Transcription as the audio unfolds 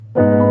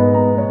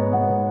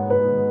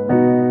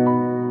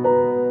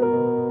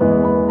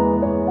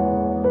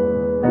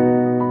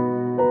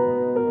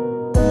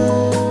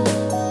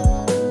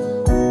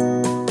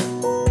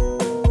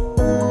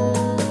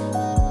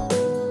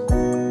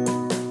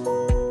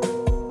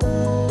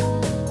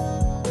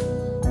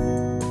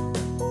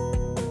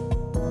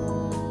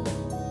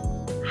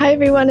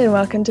everyone, and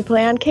welcome to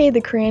Play on K,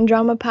 the Korean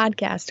drama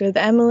podcast with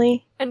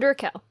Emily and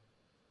Raquel.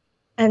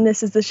 And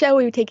this is the show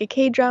where we take a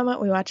K-drama,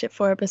 we watch it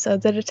 4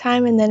 episodes at a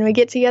time, and then we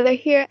get together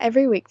here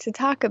every week to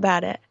talk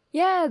about it.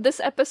 Yeah, this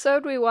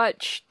episode we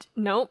watched...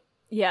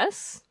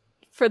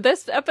 For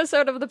this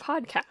episode of the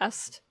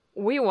podcast,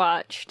 we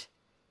watched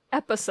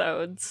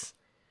episodes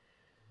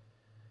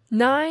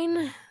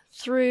 9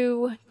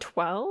 through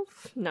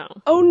 12? No.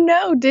 Oh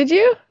no, did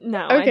you?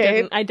 No,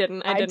 okay. I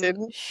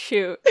didn't.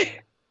 Shoot.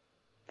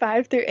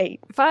 5 through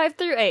 8. 5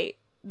 through 8.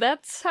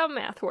 That's how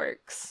math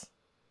works.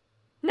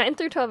 9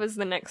 through 12 is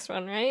the next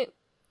one, right?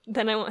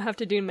 Then I won't have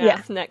to do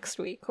math next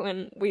week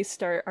when we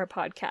start our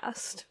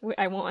podcast.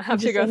 I won't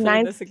have to go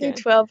through this again. 9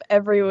 through 12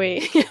 every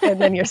week, and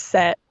then you're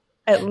set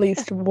at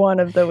least one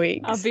of the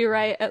weeks. I'll be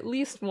right at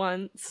least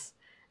once.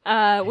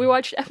 We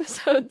watched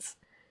episodes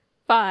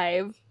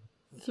 5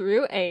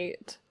 through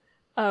 8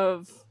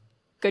 of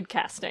Good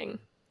Casting.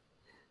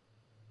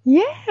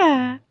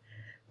 Yeah.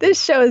 This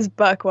show is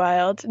buck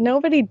wild.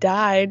 Nobody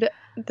died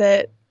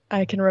that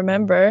I can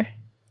remember.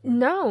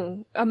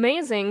 No,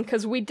 amazing,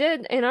 because we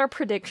did, in our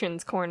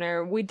predictions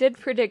corner, we did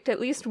predict at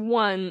least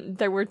one.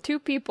 There were 2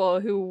 people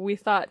who we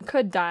thought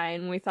could die,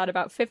 and we thought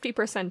about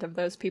 50% of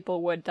those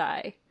people would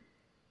die.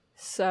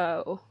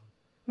 So,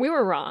 we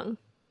were wrong.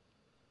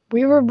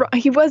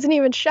 He wasn't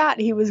even shot,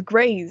 he was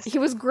grazed. He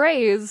was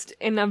grazed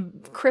in a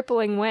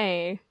crippling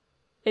way.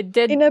 It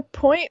did... In a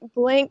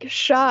point-blank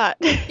shot.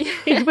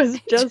 He was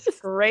just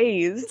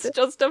grazed. It's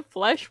just a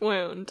flesh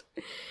wound.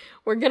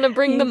 We're gonna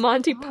bring the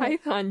Monty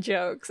Python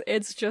jokes.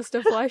 It's just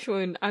a flesh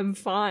wound. I'm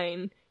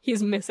fine.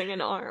 He's missing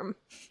an arm.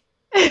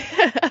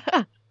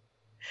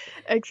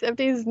 Except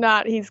he's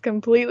not. He's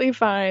completely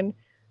fine.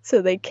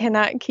 So they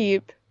cannot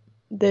keep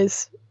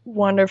this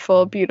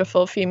wonderful,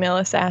 beautiful female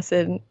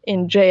assassin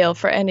in jail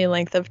for any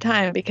length of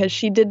time because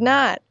she did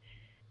not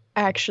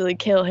actually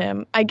kill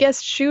him. I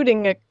guess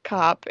shooting a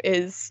cop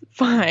is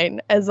fine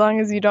as long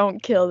as you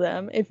don't kill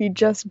them. If you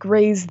just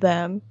graze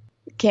them,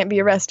 you can't be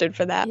arrested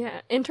for that.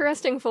 Yeah,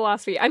 interesting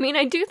philosophy. I mean,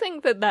 I do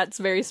think that that's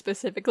very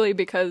specifically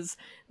because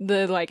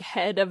the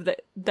head of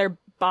their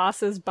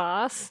boss's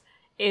boss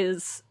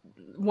is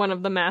one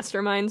of the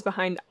masterminds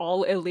behind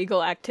all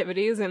illegal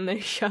activities in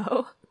this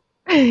show.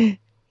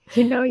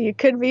 You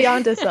could be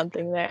onto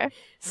something there.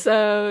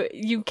 So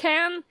you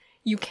can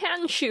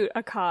shoot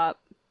a cop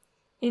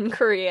in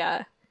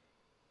Korea,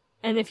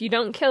 and if you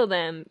don't kill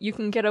them, you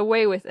can get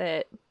away with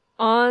it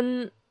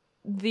on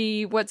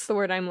the, what's the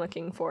word I'm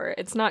looking for?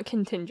 It's not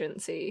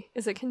contingency.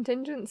 Is it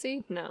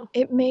contingency? No.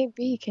 It may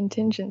be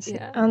contingency.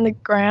 Yeah. On the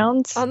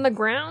grounds? On the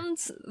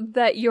grounds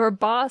that your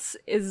boss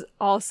is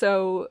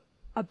also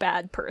a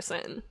bad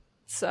person.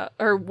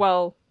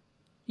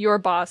 Your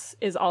boss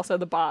is also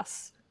the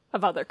boss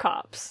of other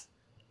cops.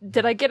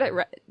 Did I get it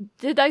right?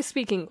 Did I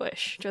speak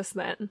English just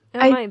then?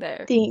 Am I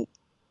there? I think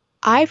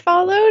I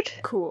followed.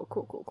 Cool.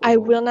 I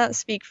will not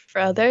speak for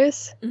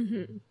others,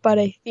 but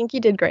I think you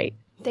did great.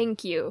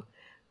 Thank you.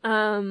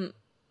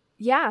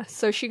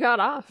 So she got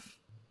off.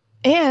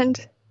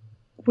 And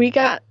we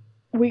got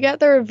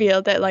the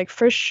reveal that,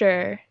 for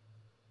sure,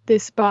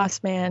 this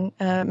boss man,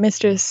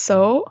 Mr.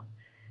 So,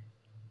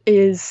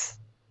 is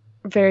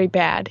very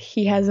bad.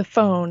 He has a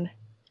phone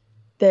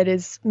that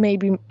is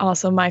maybe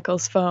also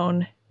Michael's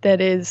phone.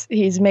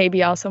 He's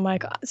maybe also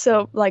Michael.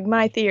 So,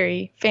 my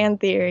theory, fan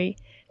theory,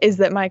 is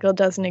that Michael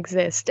doesn't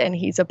exist and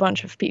he's a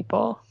bunch of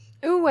people.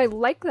 Ooh, I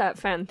like that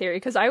fan theory,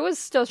 because I was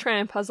still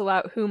trying to puzzle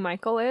out who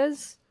Michael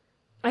is.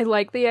 I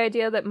like the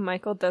idea that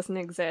Michael doesn't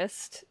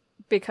exist,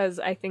 because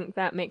I think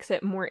that makes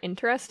it more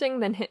interesting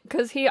than him,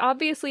 because he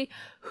obviously,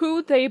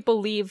 who they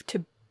believe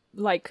to,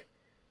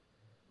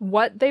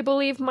 what they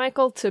believe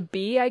Michael to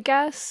be, I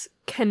guess,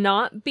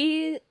 cannot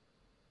be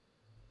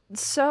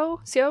so,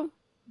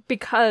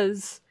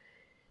 because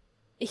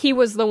he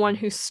was the one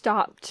who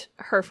stopped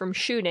her from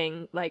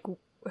shooting,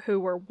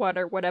 who or what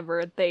or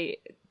whatever they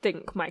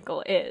think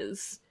Michael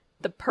is.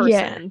 The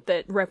person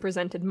that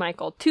represented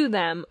Michael to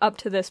them up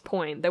to this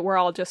point, that we're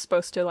all just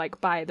supposed to,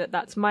 buy that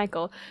that's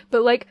Michael.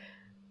 But,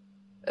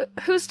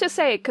 who's to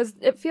say? Because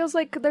it feels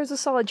like there's a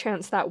solid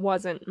chance that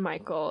wasn't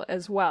Michael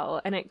as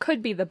well. And it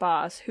could be the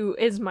boss, who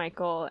is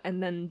Michael,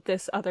 and then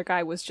this other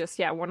guy was just,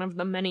 one of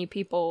the many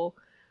people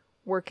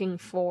working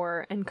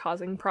for and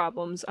causing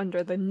problems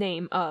under the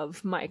name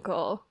of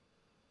Michael.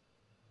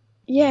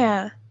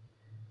 Yeah.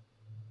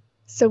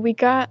 So we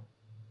got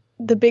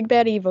the big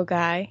bad evil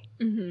guy.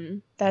 Mm-hmm.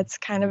 That's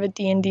kind of a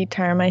D&D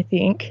term, I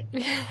think.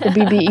 The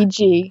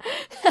BBEG,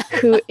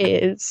 who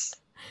is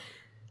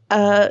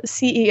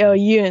CEO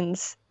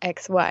Yoon's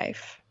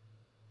ex-wife.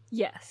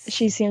 Yes.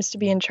 She seems to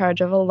be in charge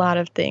of a lot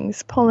of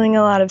things, pulling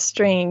a lot of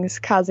strings,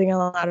 causing a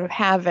lot of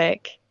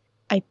havoc.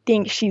 I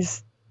think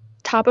she's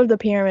top of the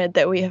pyramid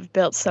that we have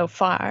built so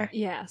far.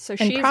 Yeah, so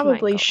she's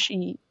probably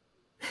Michael.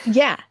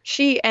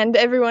 She and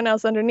everyone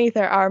else underneath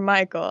her are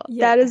Michael.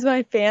 Yeah. That is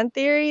my fan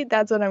theory.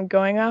 That's what I'm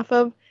going off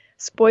of.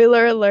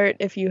 Spoiler alert,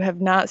 if you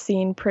have not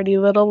seen Pretty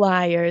Little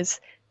Liars,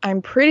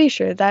 I'm pretty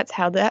sure that's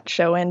how that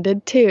show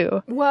ended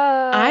too.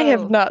 Whoa. I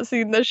have not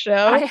seen the show.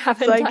 I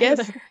haven't so I either.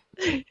 guess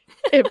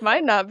It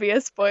might not be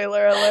a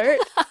spoiler alert,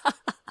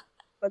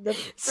 but the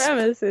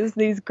premise is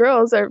these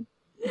girls are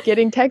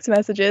getting text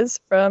messages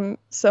from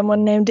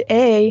someone named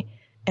A,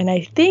 and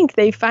I think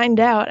they find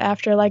out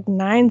after like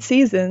 9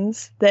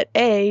 seasons that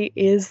A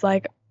is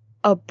like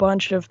a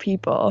bunch of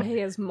people. He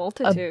has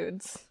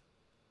multitudes.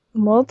 A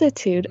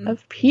multitude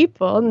of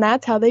people, and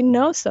that's how they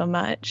know so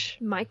much.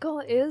 Michael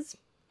is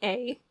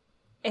A.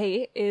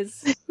 A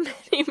is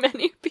many,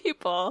 many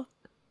people.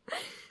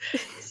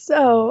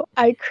 So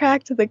I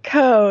cracked the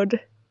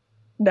code.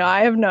 No,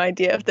 I have no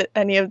idea if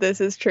any of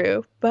this is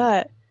true,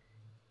 but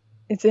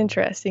it's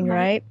interesting,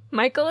 right?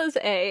 Michael is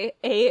A.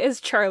 A is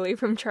Charlie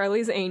from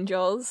Charlie's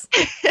Angels.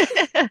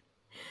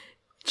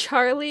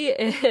 Charlie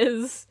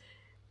is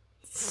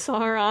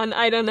Sauron.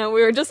 I don't know.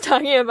 We were just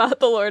talking about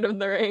The Lord of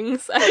the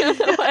Rings. I don't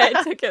know why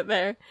I took it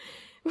there.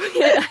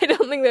 I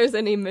don't think there's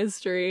any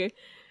mystery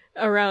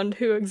around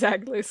who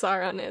exactly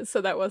Sauron is,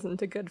 so that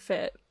wasn't a good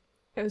fit.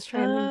 I was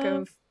trying to think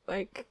of,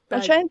 like...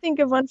 I'll try and think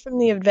of one from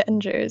the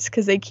Avengers,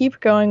 because they keep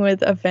going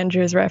with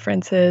Avengers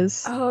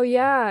references. Oh,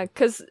 yeah,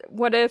 because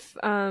what if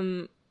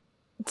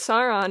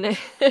Sauron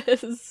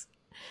is...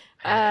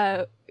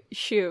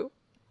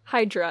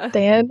 Hydra.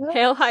 Thanos?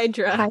 Hail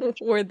Hydra.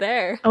 We're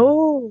there.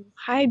 Oh,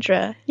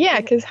 Hydra. Yeah,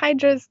 because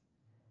Hydra's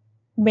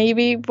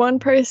maybe one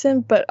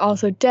person, but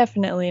also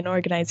definitely an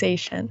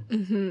organization.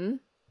 Mm-hmm.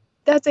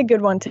 That's a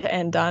good one to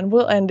end on.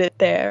 We'll end it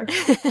there.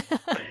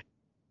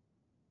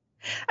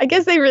 I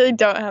guess they really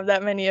don't have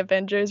that many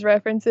Avengers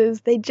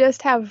references. They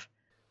just have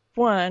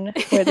one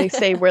where they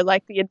say we're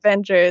like the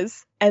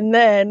Avengers, and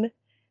then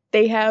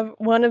they have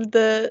one of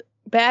the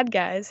bad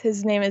guys.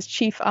 His name is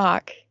Chief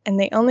Ock, and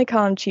they only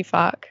call him Chief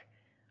Ock.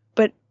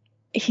 But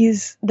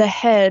he's the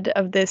head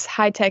of this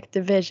high-tech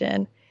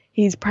division.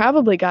 He's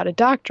probably got a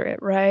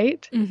doctorate,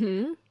 right?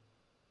 Mm-hmm.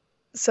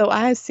 So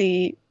I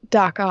see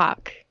Doc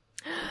Ock.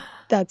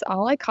 That's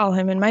all I call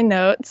him in my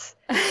notes.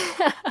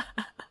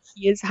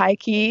 He is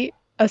high-key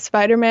a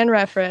Spider-Man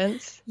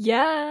reference.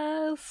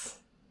 Yes.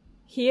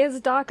 He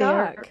is Doc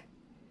Ock.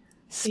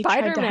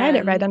 Spider-Man tried to hide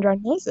it right under our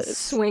noses.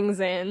 Swings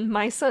in.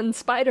 My son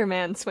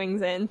Spider-Man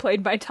swings in,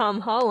 played by Tom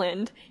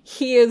Holland.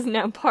 He is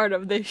now part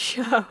of this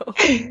show.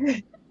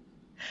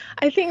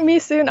 I think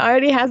Misoon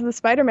already has the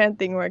Spider-Man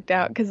thing worked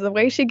out, because the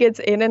way she gets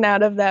in and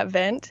out of that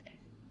vent...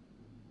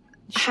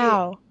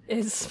 How?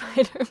 Is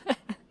Spider-Man.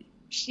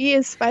 She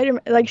is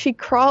Spider-Man. Like, she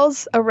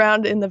crawls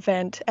around in the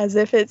vent as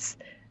if it's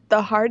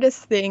the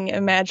hardest thing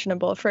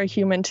imaginable for a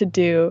human to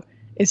do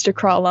is to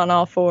crawl on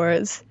all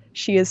fours.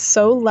 She is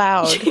so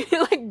loud. She,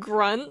 like,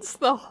 grunts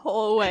the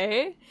whole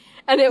way.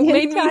 And it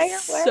made me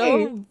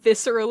so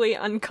viscerally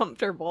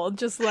uncomfortable.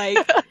 Just like...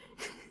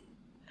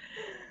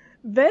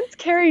 Vents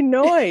carry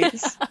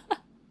noise.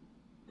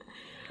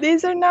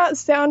 These are not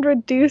sound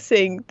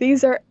reducing.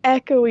 These are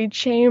echoey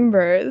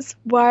chambers.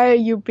 Why are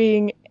you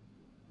being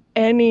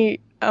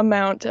any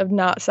amount of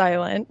not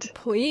silent?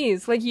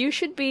 Please, like, you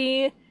should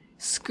be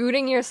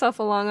scooting yourself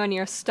along on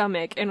your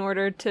stomach in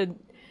order to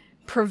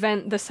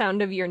prevent the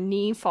sound of your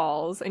knee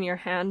falls and your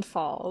hand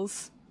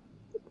falls.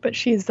 But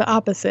she's the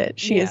opposite.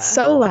 She is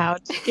so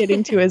loud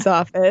getting to his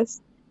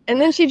office.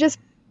 And then she just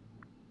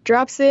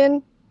drops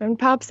in and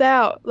pops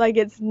out like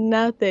it's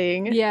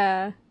nothing.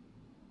 Yeah.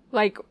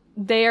 Like,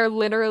 they are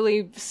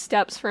literally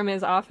steps from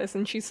his office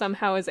and she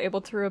somehow is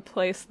able to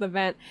replace the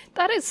vent.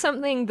 That is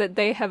something that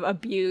they have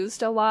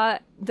abused a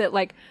lot. That,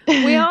 like,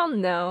 we all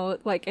know,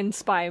 like, in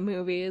spy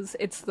movies,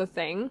 it's the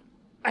thing.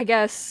 I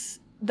guess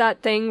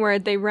that thing where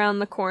they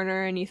round the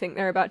corner and you think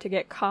they're about to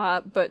get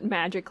caught, but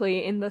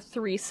magically in the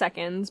 3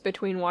 seconds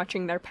between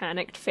watching their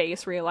panicked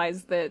face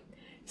realize that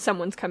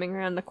someone's coming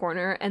around the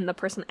corner and the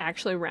person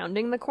actually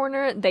rounding the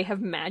corner, they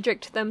have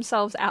magicked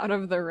themselves out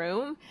of the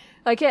room.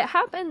 Like, it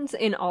happens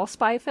in all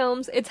spy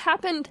films. It's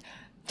happened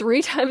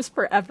 3 times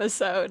per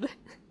episode.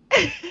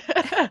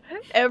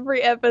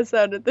 Every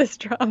episode of this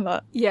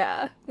drama.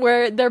 Yeah,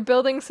 where they're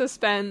building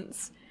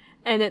suspense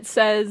and it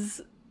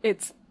says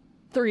it's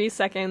 3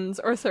 seconds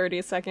or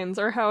 30 seconds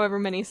or however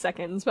many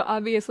seconds, but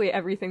obviously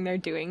everything they're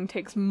doing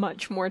takes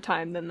much more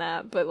time than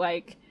that, but,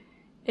 like,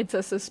 it's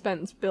a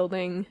suspense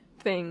building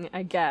thing,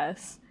 I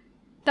guess.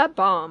 That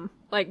bomb,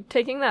 like,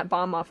 taking that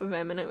bomb off of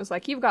him and it was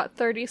like, you've got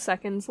 30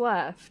 seconds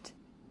left.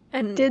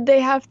 And did they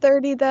have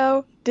 30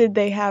 though? Did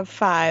they have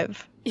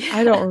 5? Yeah.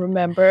 I don't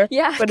remember.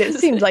 Yeah, but it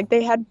seems like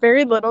they had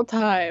very little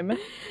time.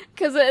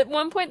 Because at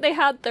one point they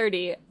had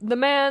 30. The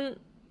man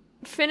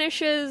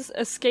finishes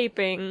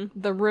escaping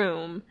the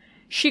room.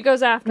 She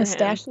goes after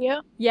Mustachio?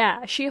 him.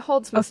 Yeah, she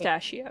holds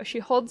Mustachio. Okay. She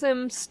holds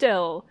him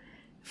still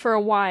for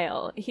a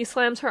while. He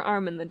slams her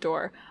arm in the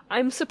door.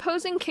 I'm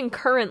supposing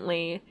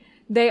concurrently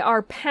they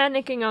are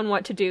panicking on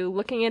what to do,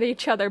 looking at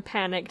each other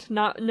panicked,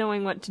 not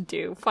knowing what to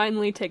do,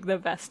 finally take the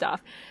vest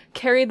off,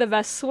 carry the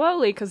vest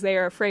slowly because they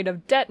are afraid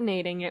of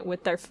detonating it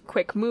with their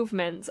quick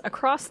movements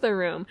across the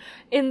room.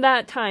 In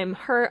that time,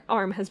 her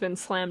arm has been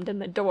slammed in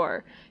the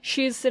door.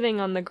 She's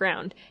sitting on the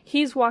ground.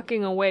 He's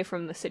walking away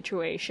from the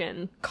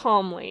situation,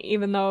 calmly,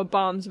 even though a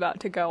bomb's about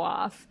to go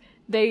off.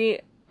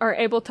 They are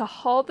able to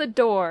haul the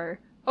door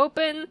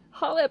open,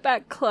 haul it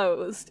back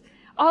closed.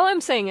 all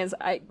I'm saying is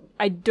I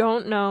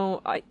don't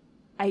know.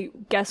 I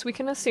guess we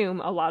can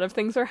assume a lot of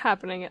things are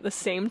happening at the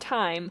same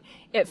time.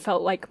 It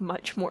felt like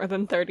much more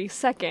than 30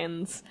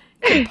 seconds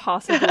could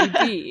possibly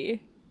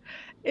be.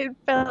 It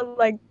felt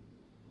like,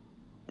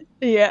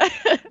 yeah,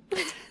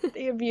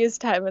 they abused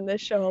time in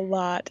this show a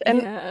lot.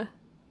 And yeah.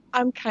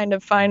 I'm kind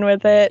of fine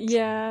with it.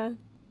 Yeah.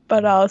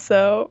 But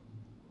also,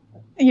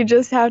 you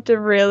just have to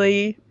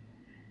really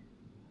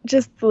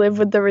just live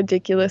with the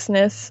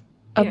ridiculousness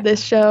of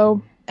this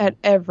show at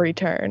every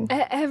turn.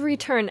 At every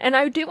turn. And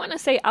I do want to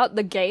say out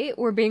the gate,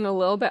 we're being a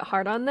little bit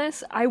hard on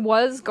this. I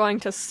was going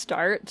to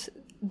start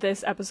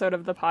this episode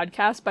of the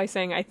podcast by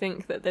saying I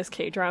think that this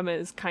K-drama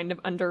is kind of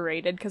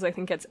underrated because I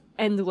think it's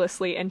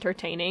endlessly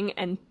entertaining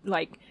and,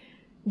 like,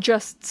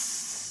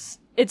 just...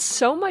 It's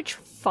so much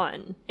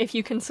fun if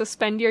you can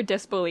suspend your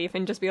disbelief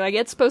and just be like,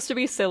 it's supposed to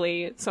be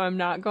silly, so I'm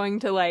not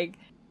going to, like,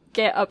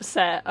 get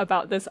upset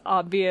about this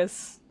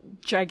obvious,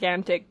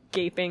 gigantic,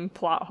 gaping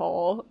plot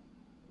hole.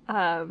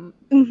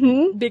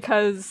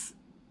 Because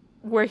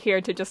we're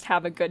here to just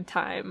have a good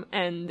time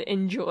and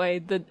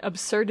enjoy the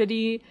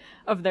absurdity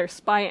of their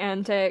spy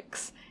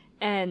antics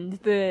and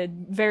the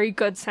very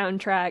good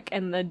soundtrack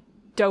and the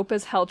dope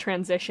as hell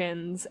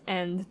transitions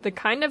and the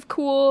kind of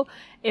cool,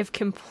 if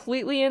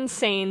completely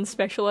insane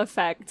special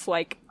effects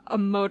like a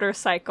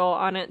motorcycle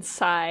on its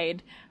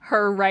side,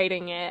 her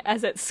riding it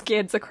as it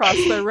skids across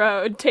the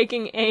road,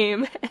 taking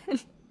aim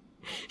and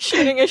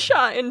shooting a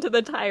shot into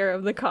the tire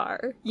of the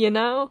car, you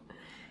know?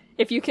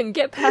 If you can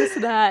get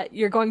past that,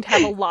 you're going to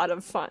have a lot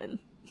of fun.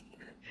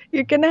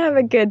 You're going to have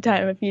a good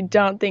time if you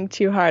don't think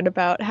too hard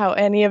about how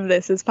any of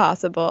this is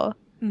possible.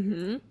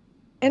 Mm-hmm.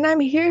 And I'm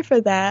here for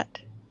that.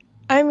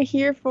 I'm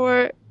here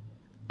for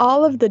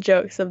all of the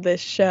jokes of this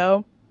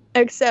show.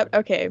 Except,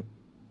 okay,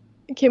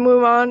 Kim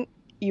Woo-won,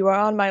 you are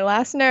on my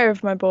last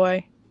nerve, my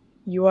boy.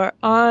 You are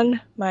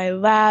on my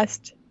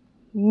last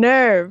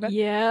nerve.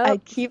 Yeah. I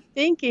keep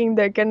thinking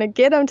they're going to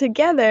get them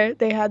together.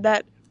 They had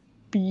that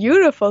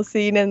beautiful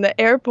scene in the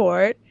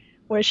airport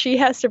where she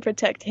has to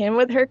protect him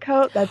with her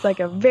coat. That's like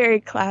a very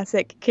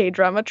classic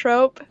K-drama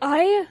trope.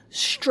 I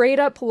straight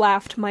up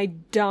laughed my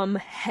dumb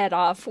head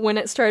off when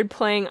it started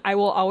playing I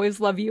Will Always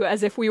Love You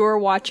as if we were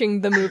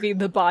watching the movie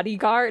The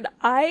Bodyguard.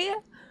 I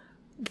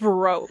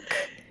broke.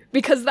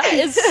 Because that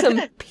is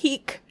some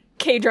peak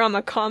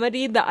K-drama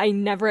comedy that I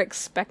never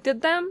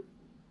expected them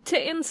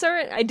to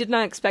insert. I did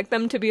not expect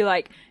them to be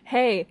like,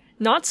 hey,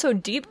 not so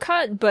deep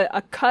cut, but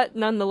a cut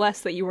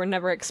nonetheless that you were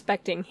never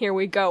expecting. Here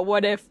we go.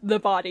 What if The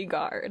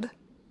Bodyguard?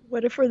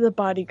 What if we're The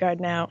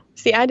Bodyguard now?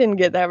 See, I didn't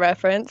get that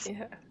reference,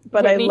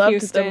 but Whitney I loved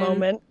Houston, the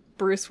moment.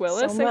 Bruce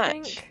Willis, so I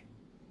much. think.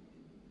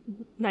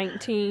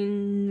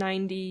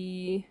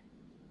 1990...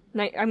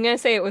 I'm going to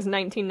say it was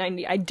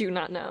 1990. I do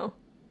not know.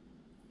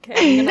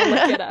 Okay, I'm going to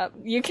look it up.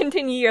 You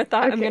continue your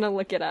thought. Okay. I'm going to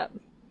look it up.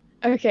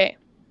 Okay.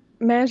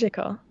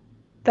 Magical.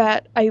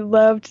 That I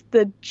loved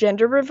the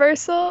gender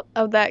reversal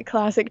of that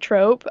classic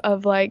trope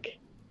of, like,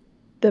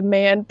 the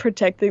man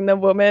protecting the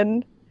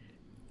woman,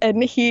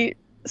 and he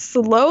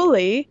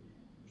slowly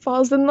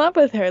falls in love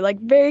with her. Like,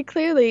 very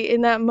clearly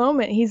in that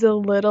moment, he's a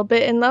little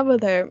bit in love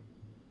with her.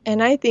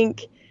 And I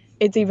think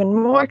it's even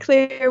more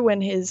clear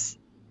when his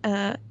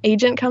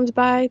agent comes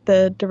by,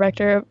 the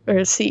director or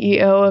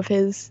CEO of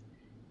his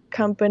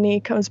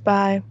company comes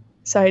by.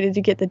 Sorry, did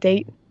you get the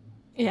date?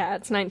 Yeah,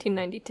 it's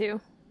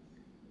 1992.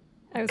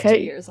 I was 2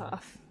 years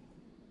off.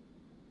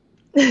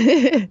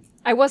 I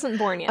wasn't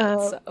born yet,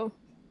 so...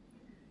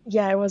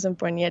 Yeah, I wasn't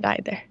born yet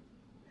either.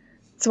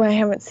 That's why I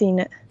haven't seen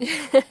it.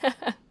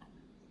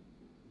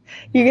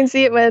 You can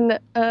see it when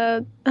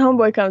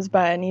Homeboy comes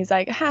by and he's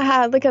like,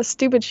 haha, look how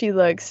stupid she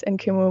looks. And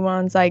Kim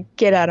Woo-won's like,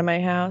 get out of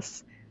my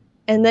house.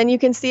 And then you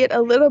can see it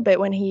a little bit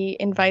when he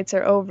invites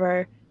her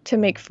over to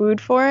make food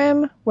for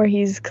him, where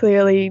he's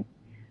clearly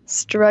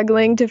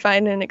struggling to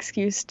find an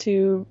excuse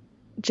to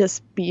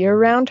just be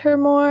around her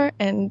more,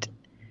 and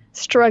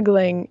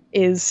struggling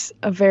is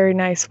a very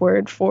nice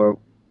word for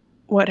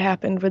what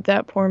happened with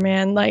that poor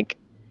man. Like,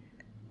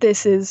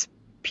 this is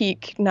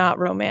peak not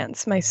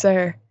romance, my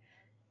sir.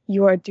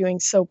 You are doing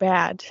so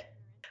bad.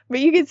 But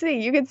you can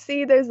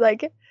see there's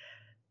like,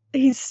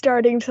 he's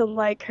starting to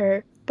like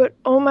her, but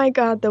oh my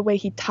god, the way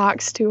he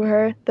talks to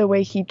her, the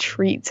way he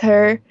treats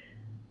her,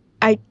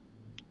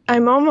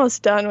 I'm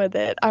almost done with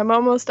it. I'm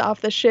almost off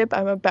the ship.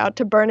 I'm about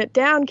to burn it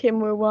down, Kim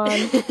Woo-won.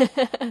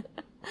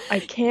 I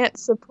can't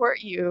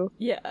support you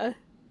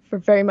for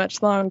very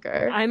much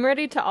longer. I'm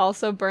ready to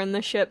also burn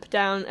the ship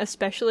down,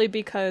 especially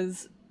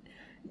because,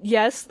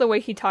 yes, the way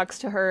he talks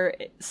to her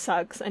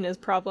sucks and is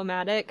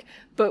problematic,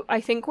 but I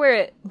think where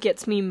it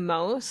gets me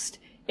most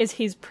is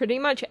he's pretty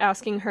much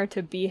asking her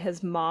to be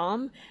his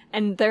mom,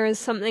 and there is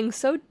something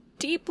so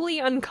deeply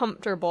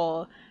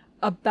uncomfortable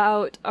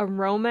about a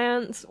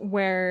romance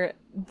where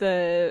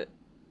the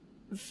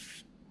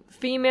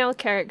female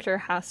character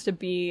has to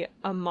be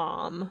a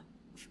mom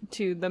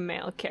to the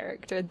male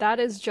character. That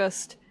is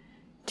just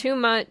too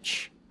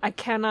much. I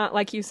cannot,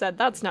 like you said,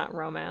 that's not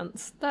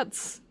romance.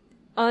 That's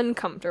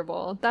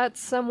uncomfortable. That's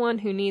someone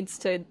who needs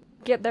to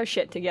get their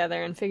shit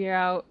together and figure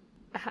out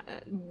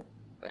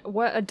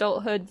what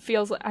adulthood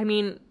feels like. I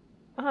mean,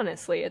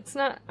 honestly, it's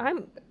not.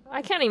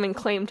 I can't even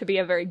claim to be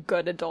a very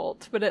good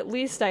adult, but at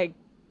least I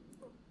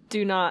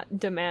do not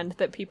demand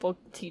that people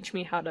teach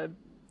me how to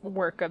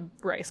work a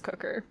rice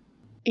cooker.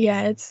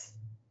 Yeah, it's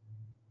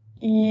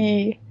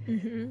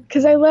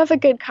because I love a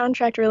good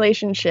contract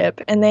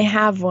relationship, and they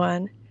have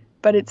one,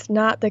 but it's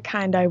not the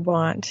kind I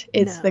want.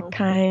 It's the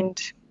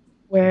kind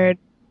where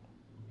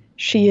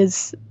she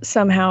is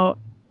somehow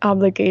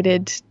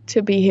obligated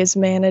to be his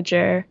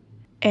manager,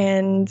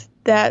 and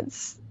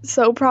that's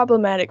so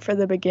problematic for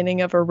the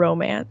beginning of a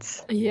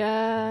romance.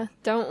 Yeah,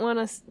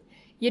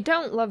 you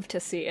don't love to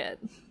see it.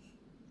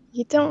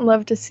 You don't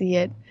love to see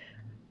it,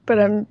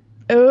 but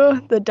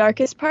the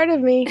darkest part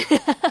of me,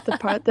 the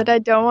part that I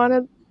don't want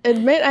to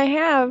admit I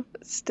have,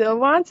 still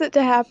wants it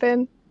to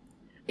happen.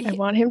 I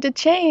want him to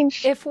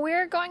change. If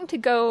we're going to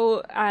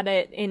go at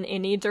it in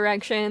any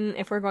direction,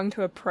 if we're going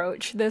to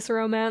approach this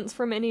romance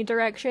from any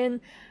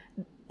direction,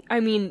 I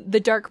mean, the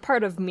dark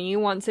part of me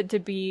wants it to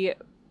be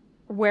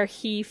where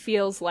he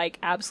feels like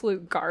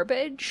absolute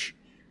garbage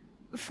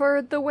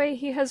for the way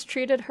he has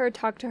treated her,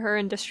 talked to her,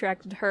 and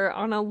distracted her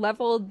on a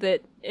level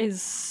that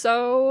is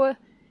so...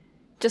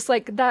 just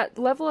like that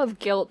level of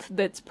guilt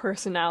that's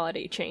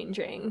personality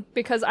changing.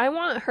 Because I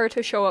want her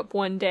to show up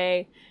one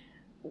day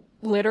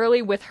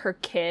literally with her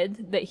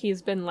kid that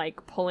he's been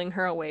like pulling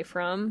her away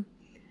from,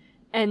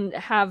 and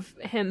have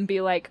him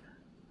be like,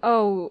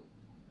 oh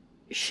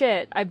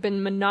shit, I've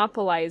been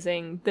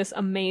monopolizing this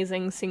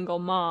amazing single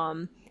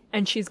mom,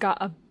 and she's got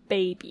a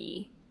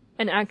baby,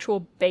 an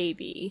actual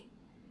baby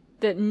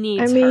that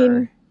needs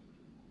her.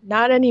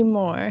 Not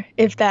anymore,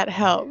 if that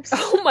helps.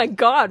 Oh my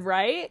god,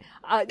 right?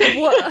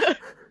 What?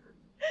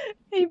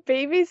 A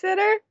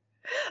babysitter?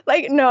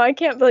 Like, no, I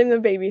can't blame the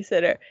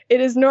babysitter.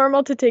 It is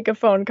normal to take a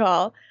phone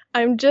call.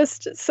 I'm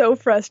just so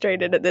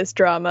frustrated at this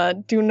drama.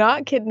 Do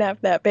not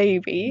kidnap that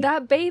baby.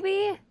 That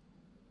baby?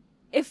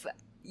 If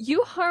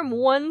you harm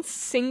one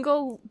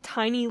single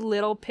tiny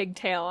little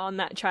pigtail on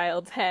that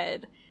child's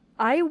head,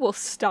 I will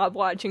stop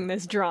watching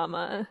this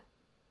drama.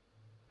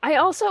 I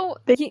also,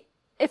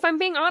 if I'm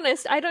being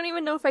honest, I don't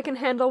even know if I can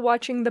handle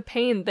watching the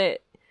pain that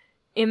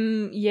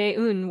Im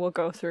Ye-eun will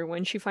go through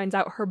when she finds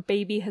out her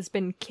baby has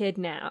been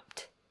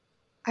kidnapped.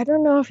 I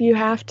don't know if you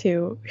have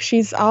to.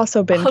 She's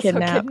also been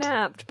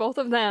kidnapped. Both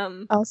of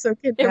them. Also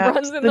kidnapped. It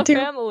runs in the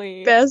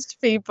family.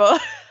 Best people.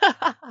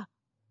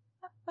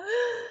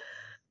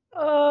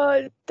 Oh,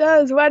 it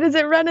does. Why does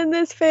it run in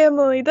this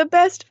family? The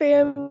best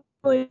family.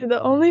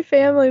 The only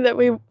family that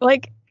we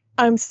like.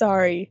 I'm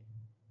sorry.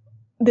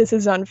 This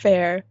is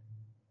unfair.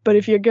 But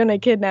if you're gonna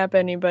kidnap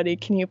anybody,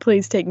 can you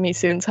please take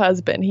Mi-soon's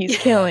husband? He's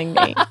killing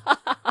me.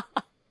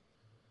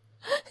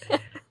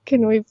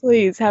 Can we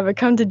please have a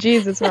come to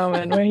Jesus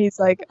moment where he's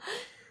like,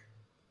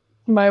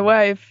 my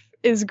wife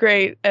is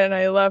great and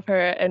I love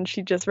her and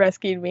she just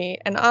rescued me.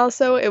 And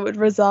also it would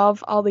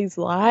resolve all these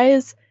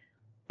lies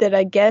that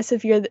I guess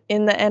if you're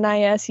in the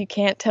NIS, you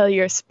can't tell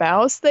your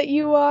spouse that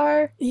you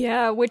are.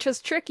 Yeah, which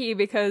is tricky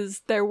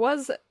because there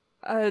was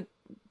a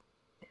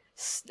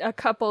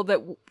couple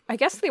that, I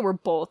guess they were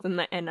both in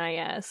the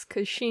NIS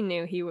because she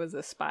knew he was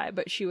a spy,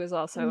 but she was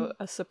also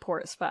a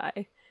support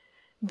spy.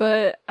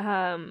 But,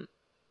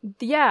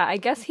 yeah, I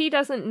guess he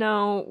doesn't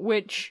know,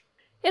 which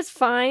is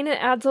fine.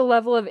 It adds a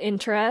level of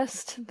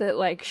interest that,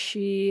 like,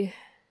 she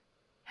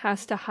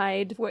has to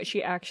hide what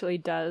she actually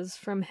does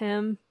from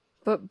him.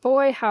 But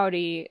boy,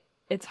 howdy,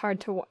 it's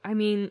hard to... I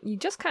mean, you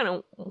just kind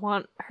of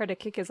want her to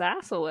kick his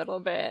ass a little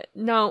bit.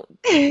 No,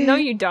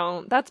 you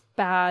don't. That's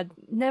bad.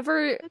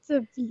 Never... That's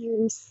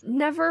abuse.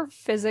 Never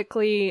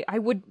physically... I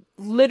would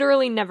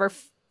literally never...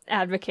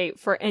 advocate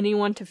for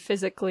anyone to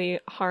physically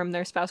harm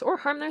their spouse or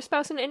harm their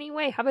spouse in any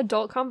way. Have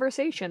adult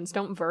conversations.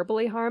 Don't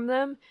verbally harm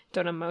them.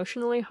 Don't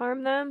emotionally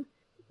harm them.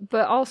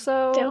 But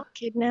also... Don't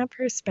kidnap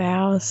her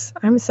spouse.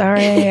 I'm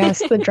sorry I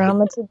asked the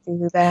drama to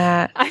do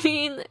that. I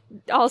mean,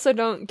 also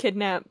don't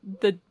kidnap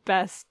the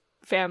best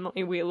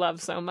family we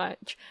love so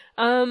much.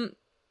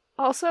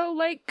 Also,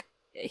 like,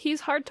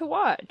 he's hard to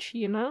watch,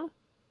 you know?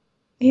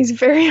 He's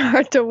very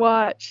hard to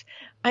watch.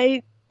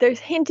 They're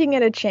hinting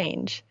at a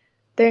change.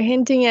 They're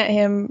hinting at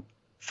him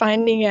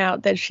finding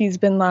out that she's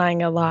been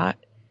lying a lot.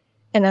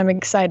 And I'm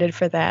excited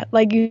for that.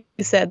 Like you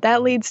said,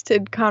 that leads to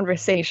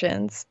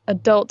conversations.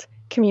 Adult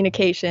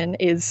communication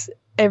is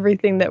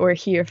everything that we're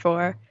here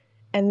for.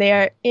 And they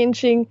are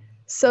inching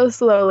so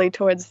slowly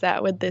towards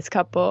that with this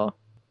couple.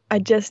 I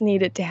just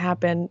need it to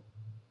happen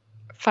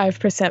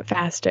 5%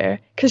 faster.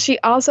 Because she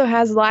also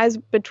has lies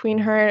between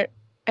her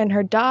and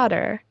her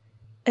daughter.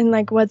 And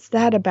like, what's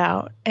that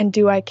about? And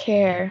do I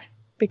care?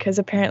 Because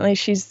apparently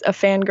she's a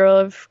fangirl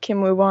of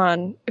Kim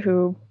Woo-won,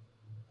 who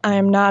I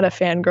am not a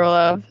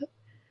fangirl of.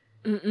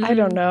 I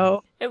don't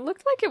know. It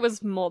looked like it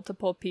was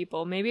multiple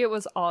people. Maybe it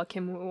was all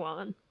Kim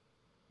Woo-won.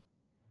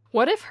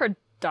 What if her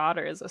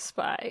daughter is a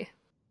spy?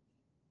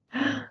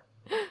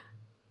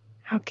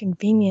 How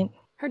convenient.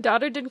 Her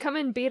daughter did come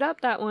and beat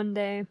up that one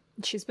day.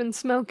 She's been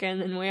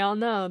smoking, and we all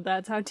know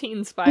that's how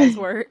teen spies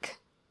work.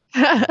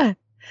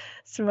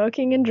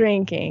 Smoking and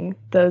drinking.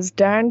 Those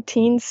darn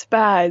teen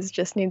spies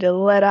just need to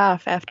let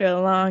off after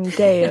a long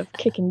day of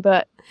kicking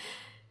butt.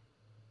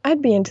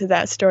 I'd be into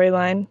that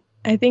storyline.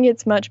 I think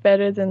it's much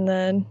better than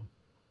the...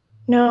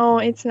 No,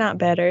 it's not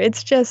better.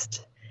 It's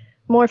just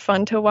more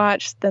fun to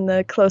watch than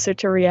the closer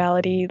to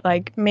reality.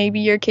 Like,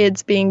 maybe your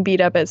kid's being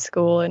beat up at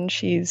school and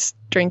she's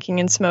drinking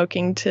and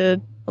smoking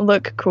to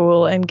look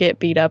cool and get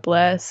beat up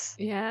less.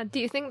 Yeah. Do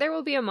you think there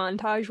will be a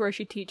montage where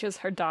she teaches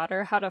her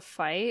daughter how to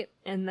fight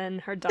and then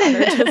her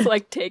daughter just,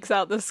 like, takes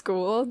out the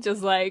school,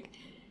 just, like,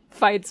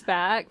 fights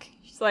back?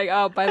 She's like,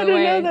 oh, by the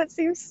way... I don't know, that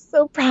seems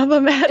so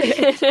problematic.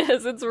 It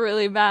is. It's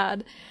really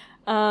bad.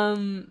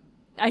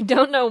 I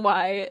don't know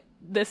why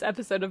this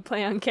episode of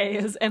Play on K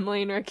is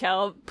Emily and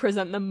Raquel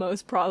present the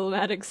most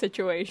problematic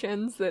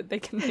situations that they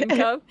can think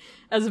of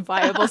as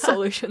viable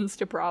solutions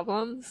to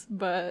problems,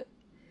 but...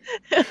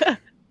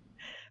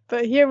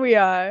 But here we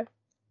are.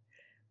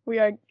 We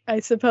are,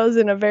 I suppose,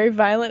 in a very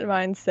violent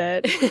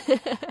mindset.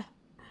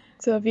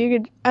 So if you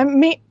could...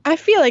 I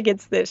feel like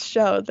it's this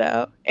show,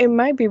 though. It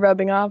might be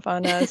rubbing off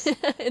on us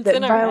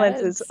that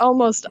violence is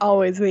almost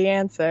always the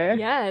answer.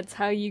 Yeah, it's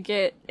how you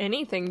get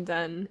anything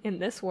done in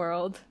this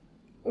world.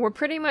 We're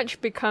pretty much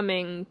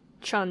becoming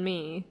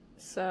Chun-Mi,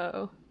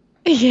 so...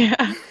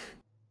 Yeah.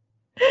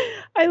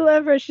 I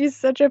love her. She's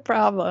such a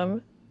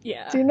problem.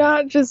 Yeah. Do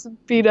not just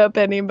beat up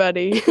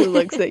anybody who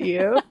looks at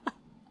you.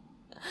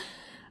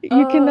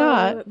 You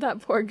cannot.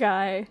 That poor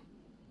guy.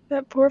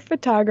 That poor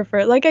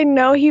photographer. Like, I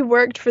know he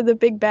worked for the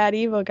big bad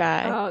evil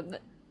guy. Oh,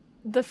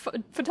 the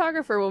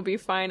photographer will be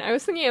fine. I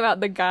was thinking about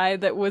the guy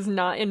that was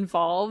not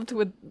involved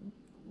with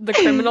the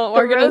criminal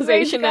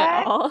organization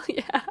at all.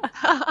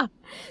 Yeah.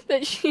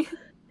 That she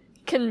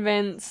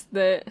convinced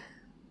her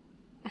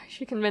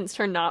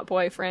not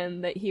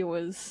boyfriend that he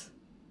was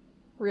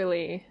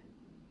really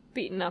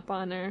beaten up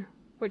on her,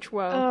 which,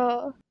 whoa.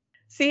 Oh.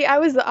 See, I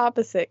was the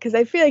opposite, because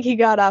I feel like he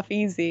got off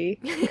easy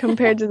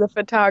compared to the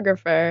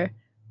photographer.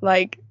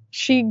 Like,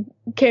 she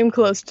came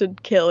close to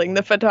killing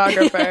the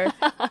photographer.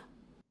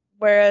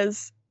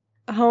 Whereas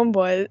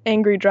homeboy,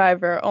 angry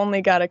driver,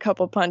 only got a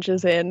couple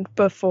punches in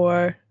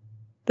before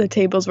the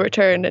tables were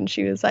turned, and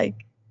she was like,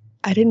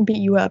 I didn't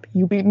beat you up,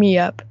 you beat me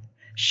up.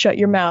 Shut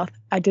your mouth.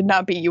 I did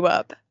not beat you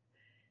up.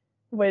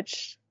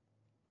 Which,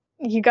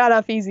 you got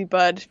off easy,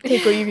 bud.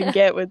 Take what you can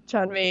get with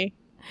Chun-Mi.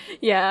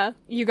 Yeah,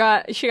 she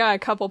got a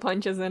couple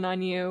punches in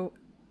on you.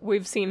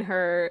 We've seen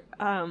her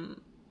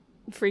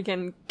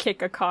freaking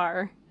kick a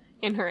car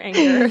in her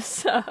anger,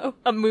 so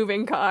a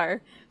moving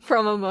car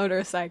from a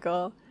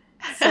motorcycle.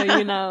 So,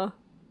 you know,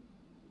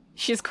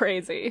 she's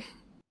crazy.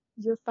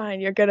 You're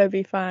fine. You're gonna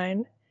be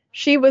fine.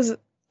 She was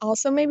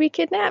also maybe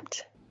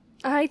kidnapped.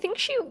 I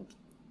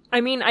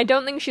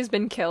don't think she's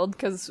been killed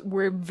because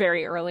we're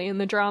very early in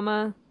the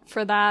drama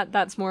for that.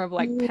 That's more of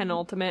like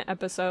penultimate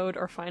episode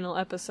or final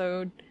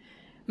episode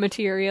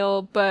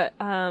material, but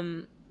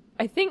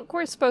I think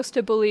we're supposed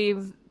to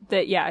believe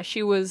that, yeah,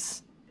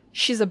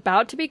 she's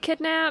about to be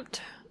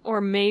kidnapped, or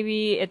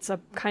maybe it's a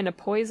kind of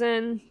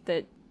poison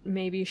that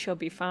maybe she'll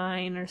be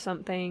fine or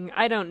something.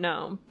 I don't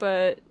know,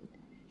 but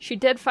she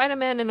did fight a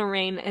man in the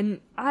rain,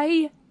 and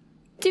I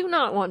do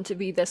not want to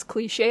be this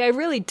cliche. I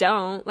really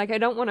don't. Like, I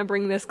don't want to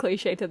bring this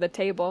cliche to the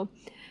table,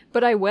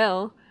 but I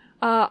will.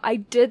 I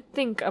did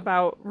think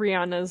about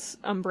Rihanna's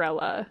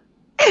umbrella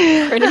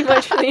pretty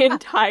much the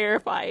entire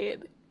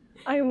fight.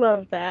 I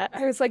love that.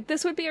 I was like,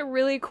 this would be a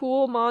really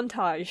cool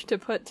montage to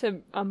put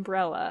to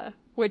Umbrella,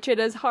 which it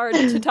is hard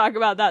to talk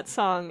about that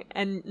song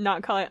and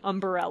not call it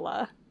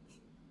Umbrella.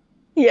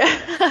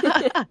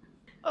 Yeah.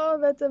 Oh,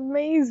 that's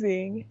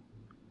amazing.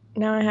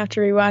 Now I have to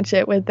rewatch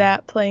it with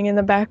that playing in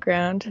the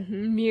background.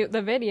 Mm-hmm. Mute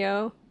the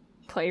video.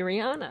 Play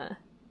Rihanna.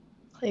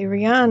 Play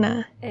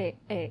Rihanna.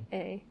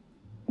 A.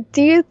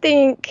 Do you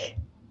think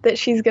that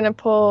she's going to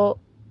pull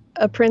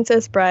a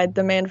Princess Bride,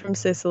 the man from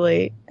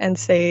Sicily, and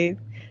say...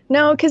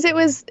 No, because it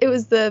was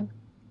the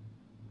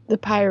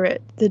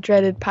pirate, the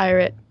dreaded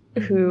pirate,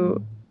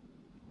 who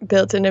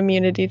built an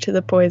immunity to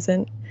the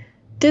poison.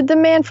 Did the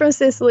man from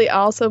Sicily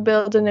also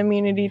build an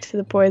immunity to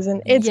the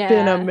poison? It's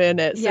been a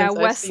minute since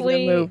I've seen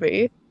the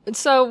movie.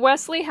 So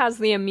Wesley has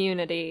the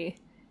immunity,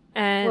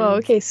 and... Whoa,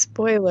 okay,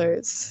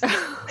 spoilers.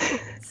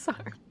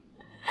 Sorry.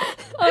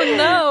 Oh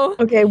no!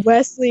 Okay,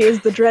 Wesley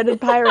is the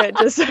dreaded pirate,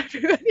 just so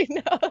everybody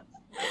knows.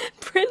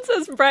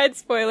 Princess Bride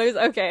spoilers.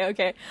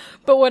 Okay.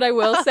 But what I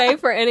will say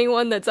for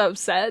anyone that's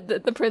upset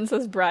that the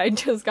Princess Bride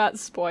just got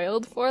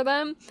spoiled for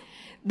them,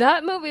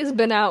 that movie's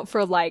been out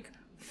for like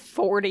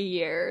 40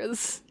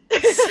 years.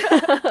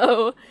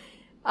 So,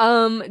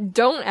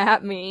 don't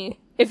at me.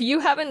 If you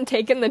haven't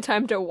taken the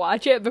time to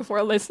watch it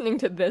before listening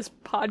to this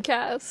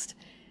podcast,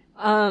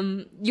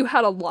 you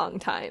had a long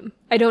time.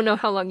 I don't know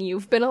how long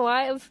you've been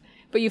alive,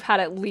 but you've had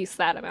at least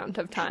that amount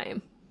of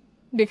time.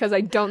 Because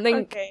I don't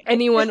think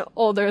anyone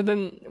older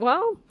than,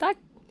 well, that,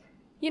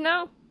 you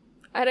know,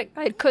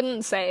 I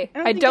couldn't say.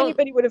 I don't think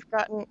anybody would have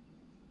gotten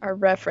our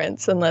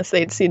reference unless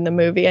they'd seen the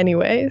movie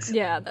anyways.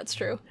 Yeah, that's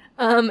true.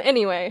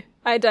 Anyway,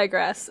 I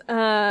digress.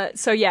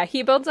 So yeah,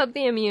 he builds up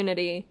the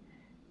immunity,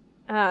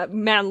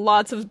 Man,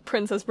 lots of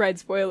Princess Bride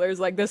spoilers.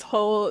 Like, this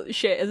whole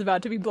shit is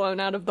about to be blown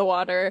out of the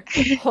water.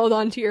 Hold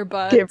on to your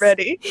butts. Get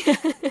ready.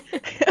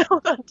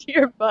 Hold on to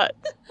your butt.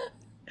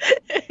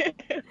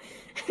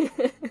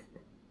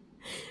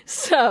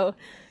 So,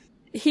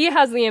 he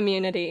has the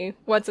immunity.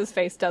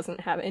 What's-his-face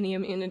doesn't have any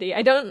immunity.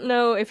 I don't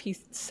know if he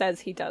says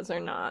he does or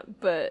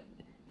not, but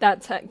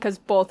that's because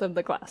both of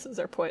the glasses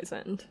are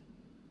poisoned.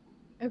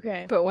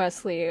 Okay. But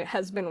Wesley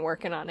has been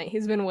working on it.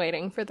 He's been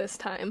waiting for this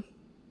time.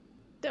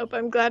 Dope.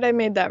 I'm glad I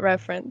made that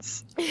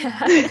reference.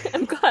 Yeah,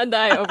 I'm glad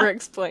that I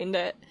over-explained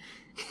it.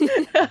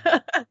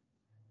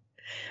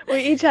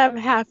 We each have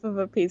half of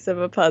a piece of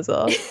a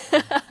puzzle.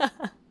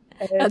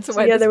 That's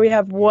why together we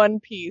have one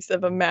piece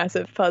of a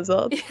massive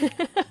puzzle.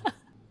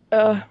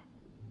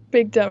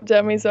 Big dumb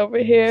dummies over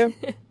here.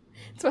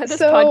 That's why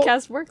this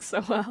podcast works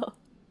so well.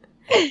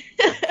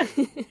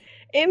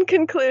 In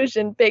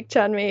conclusion, Big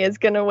Chun-Mi is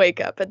gonna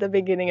wake up at the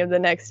beginning of the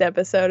next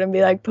episode and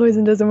be like,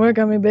 "Poison doesn't work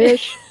on me,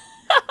 bitch."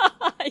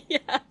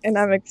 Yes. And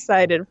I'm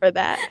excited for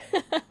that.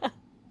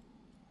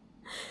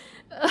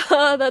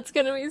 Oh, that's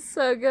gonna be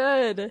so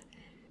good.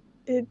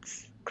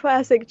 It's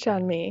classic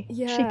Chun-Mi.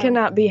 Yeah. She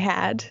cannot be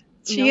had.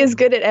 She No. is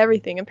good at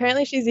everything.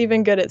 Apparently she's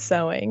even good at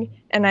sewing,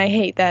 and I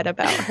hate that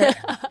about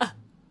her.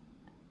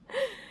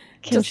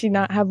 Can she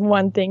not have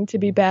one thing to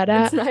be bad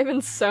at? It's not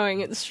even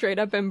sewing, it's straight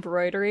up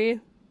embroidery.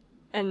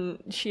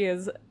 And she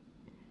is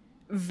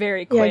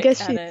very quick I guess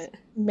at she's it.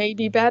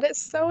 maybe bad at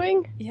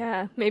sewing.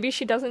 Yeah, maybe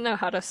she doesn't know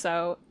how to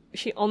sew.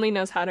 She only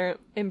knows how to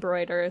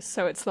embroider,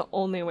 so it's the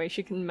only way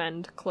she can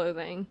mend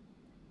clothing.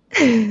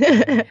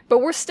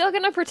 But we're still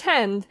gonna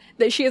pretend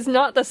that she is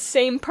not the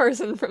same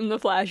person from the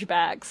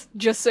flashbacks,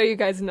 just so you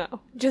guys know.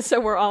 Just so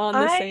we're all on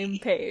the same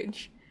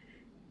page.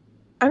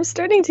 I'm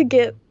starting to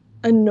get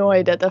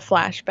annoyed at the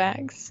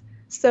flashbacks.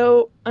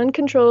 So,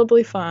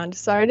 Uncontrollably Fond,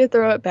 sorry to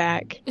throw it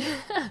back.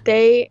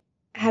 They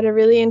had a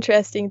really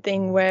interesting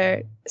thing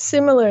where,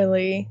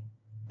 similarly,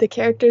 the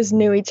characters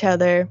knew each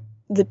other,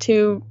 the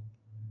two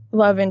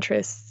love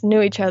interests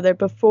knew each other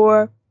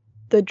before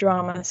the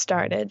drama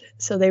started.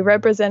 So they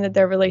represented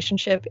their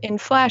relationship in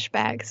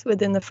flashbacks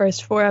within the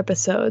first 4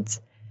 episodes,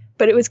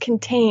 but it was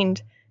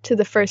contained to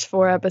the first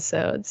 4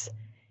 episodes.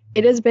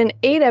 It has been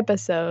 8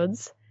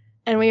 episodes,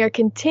 and we are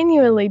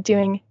continually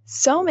doing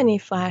so many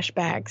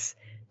flashbacks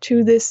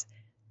to this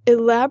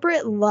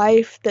elaborate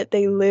life that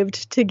they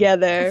lived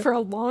together For a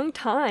long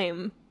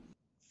time.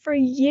 for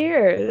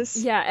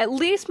years. Yeah, at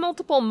least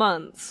multiple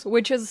months,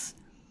 which is...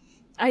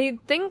 I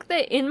think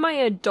that in my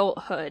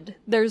adulthood,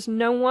 there's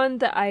no one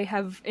that I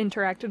have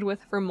interacted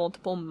with for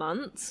multiple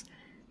months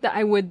that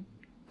I would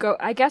go...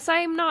 I guess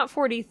I'm not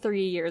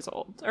 43 years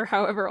old, or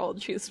however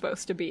old she's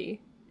supposed to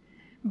be.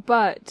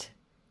 But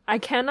I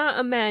cannot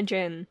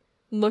imagine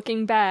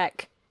looking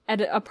back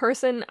at a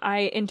person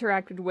I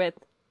interacted with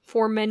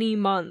for many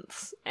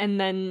months and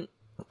then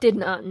did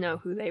not know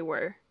who they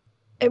were.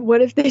 And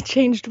what if they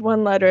changed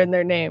one letter in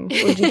their name?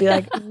 Would you be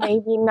like,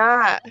 maybe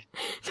not?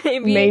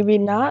 Maybe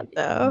not,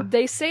 though.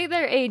 They say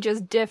their age is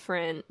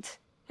different,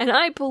 and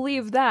I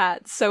believe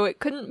that, so it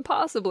couldn't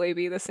possibly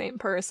be the same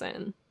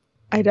person.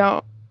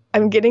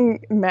 I'm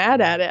getting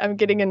mad at it. I'm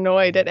getting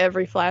annoyed at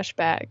every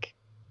flashback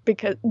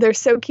because they're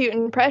so cute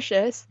and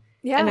precious.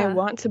 Yeah. And I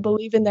want to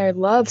believe in their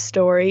love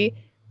story,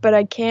 but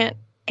I can't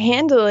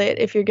handle it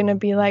if you're going to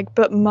be like,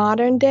 but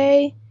modern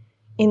day,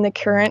 in the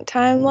current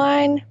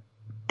timeline,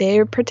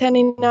 they're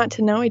pretending not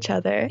to know each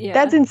other. Yeah.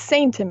 That's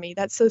insane to me.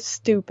 That's so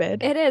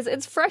stupid. It is.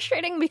 It's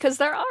frustrating because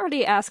they're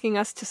already asking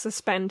us to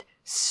suspend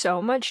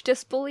so much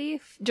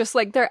disbelief. Just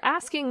like they're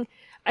asking...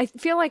 I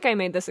feel like I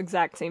made this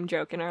exact same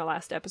joke in our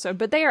last episode,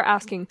 but they are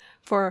asking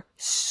for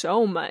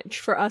so much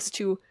for us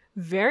to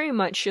very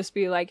much just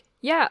be like,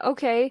 yeah,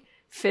 okay,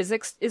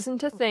 physics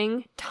isn't a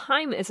thing,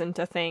 time isn't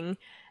a thing,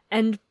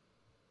 and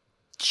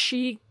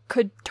she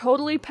could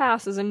totally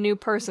pass as a new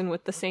person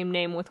with the same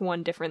name with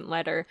one different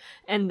letter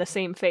and the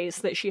same face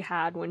that she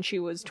had when she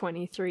was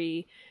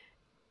 23.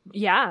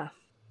 Yeah.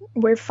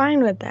 We're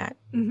fine with that.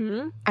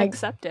 Mm-hmm.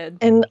 Accepted.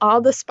 And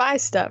all the spy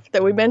stuff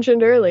that we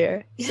mentioned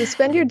earlier.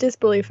 Suspend your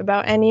disbelief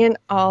about any and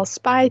all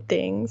spy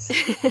things.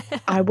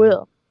 I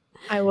will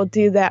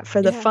do that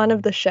for the fun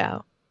of the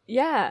show.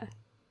 Yeah.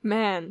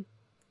 Man.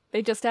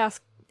 They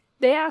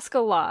ask a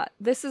lot.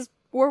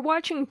 We're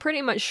watching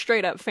pretty much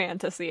straight up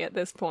fantasy at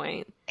this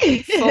point.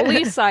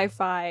 Fully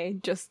sci-fi,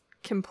 just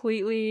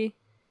completely...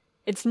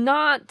 It's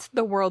not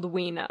the world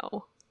we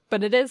know,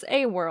 but it is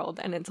a world,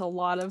 and it's a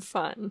lot of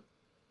fun.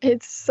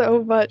 It's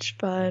so much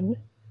fun.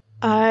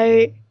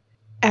 I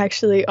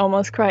actually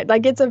almost cried.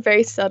 Like, it's a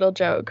very subtle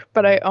joke,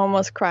 but I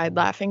almost cried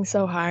laughing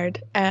so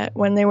hard at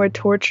when they were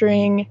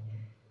torturing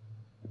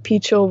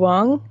Pichul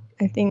Wong,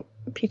 the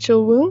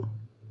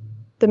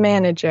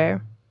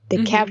manager.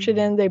 They captured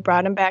him, they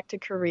brought him back to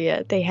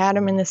Korea. They had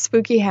him in this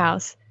spooky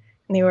house,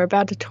 and they were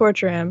about to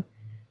torture him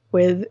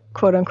with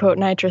quote-unquote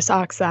nitrous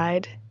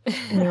oxide.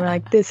 And they were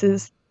like, this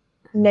is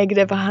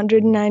negative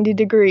 190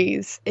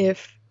 degrees.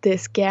 If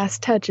this gas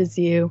touches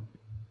you,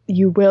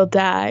 you will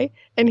die.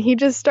 And he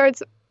just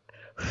starts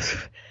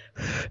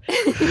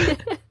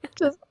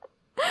just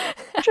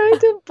trying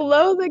to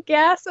blow the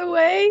gas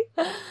away.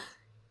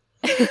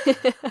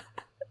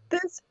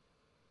 This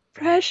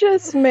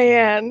precious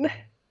man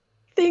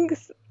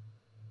thinks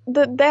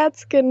that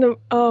that's gonna.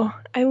 Oh,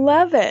 I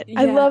love it.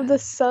 I Yeah. love the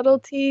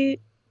subtlety,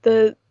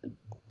 the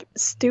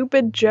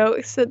stupid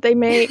jokes that they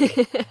make.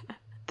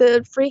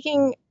 The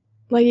freaking,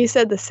 like you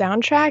said, the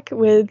soundtrack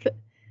with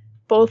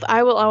both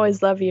I Will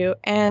Always Love You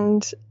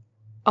and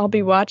I'll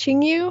Be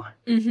Watching You.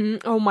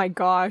 Oh my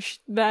gosh,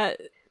 that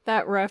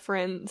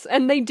reference.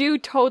 And they do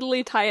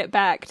totally tie it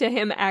back to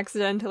him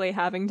accidentally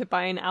having to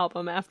buy an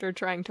album after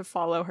trying to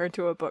follow her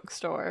to a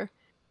bookstore.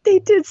 They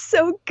did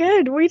so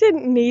good. We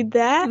didn't need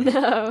that.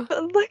 No.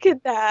 But look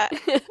at that.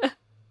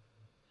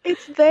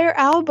 It's their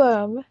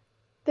album.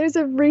 There's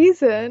a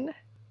reason.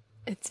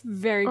 It's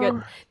very good.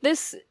 Oh.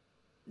 This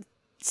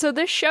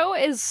show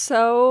is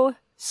so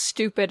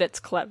stupid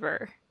it's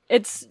clever.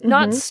 It's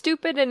not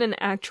stupid in an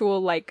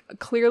actual, like,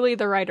 clearly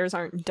the writers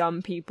aren't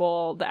dumb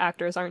people, the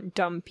actors aren't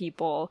dumb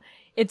people.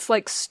 It's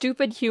like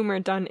stupid humor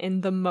done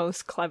in the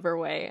most clever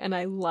way, and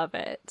I love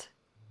it.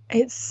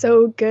 It's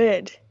so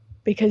good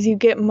because you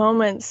get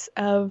moments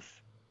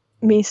of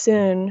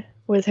Mi-soon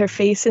with her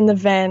face in the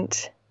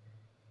vent,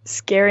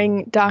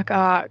 scaring Doc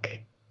Ock,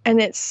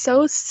 and it's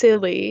so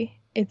silly.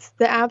 It's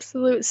the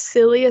absolute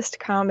silliest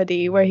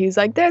comedy where he's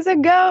like, there's a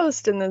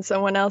ghost, and then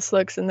someone else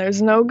looks and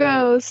there's no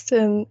ghost,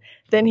 and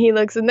then he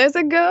looks and there's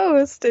a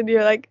ghost, and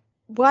you're like,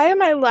 why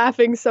am I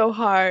laughing so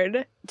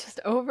hard?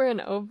 Just over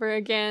and over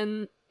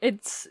again.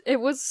 It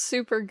was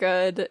super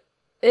good.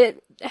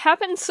 It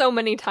happened so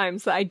many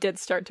times that I did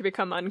start to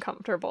become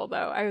uncomfortable,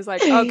 though. I was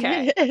like,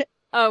 okay.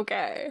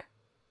 Okay.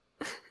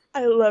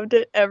 I loved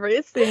it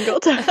every single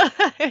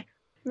time.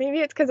 Maybe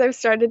it's because I've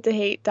started to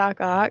hate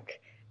Doc Ock,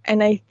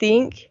 and I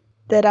think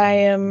that I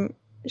am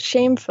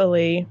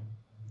shamefully,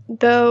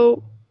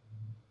 though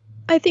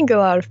I think a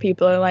lot of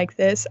people are like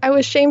this, I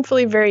was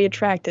shamefully very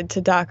attracted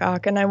to Doc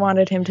Ock, and I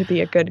wanted him to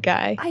be a good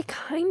guy.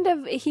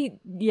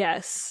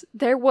 Yes,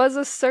 there was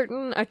a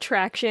certain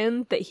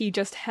attraction that he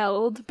just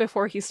held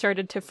before he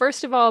started to,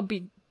 first of all,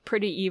 be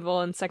pretty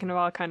evil, and second of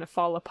all, kind of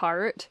fall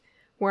apart,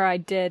 where I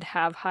did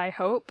have high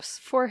hopes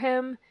for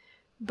him,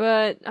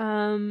 but,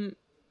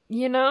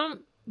 you know,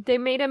 they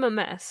made him a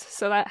mess,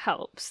 so that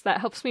helps.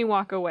 That helps me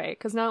walk away,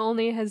 because not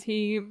only has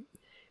he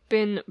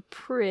been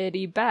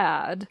pretty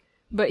bad,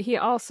 but he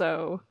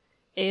also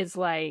is,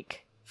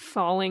 like,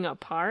 falling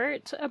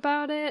apart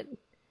about it.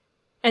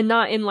 And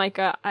not in, like,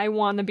 a I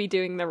want to be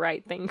doing the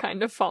right thing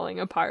kind of falling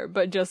apart,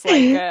 but just,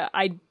 like,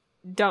 I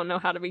don't know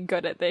how to be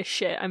good at this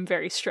shit. I'm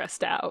very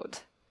stressed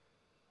out.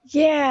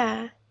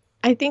 Yeah.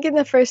 I think in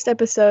the first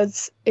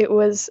episodes, it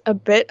was a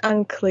bit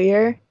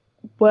unclear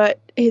what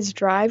his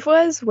drive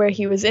was, where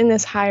he was in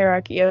this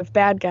hierarchy of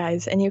bad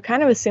guys, and you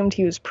kind of assumed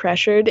he was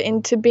pressured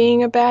into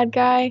being a bad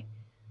guy.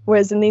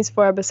 Whereas in these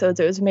 4 episodes,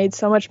 it was made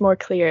so much more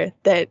clear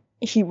that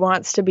he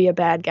wants to be a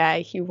bad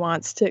guy. He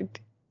wants to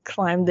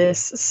climb this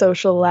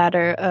social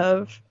ladder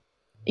of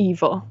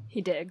evil.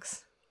 He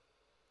digs.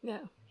 Yeah.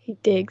 He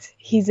digs.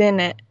 He's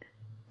in it.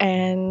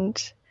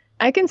 And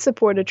I can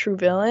support a true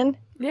villain.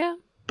 Yeah.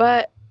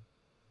 But,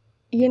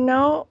 you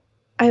know,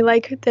 I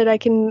like that I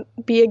can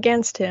be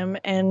against him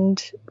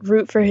and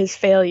root for his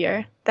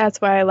failure. That's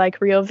why I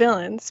like real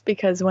villains,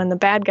 because when the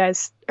bad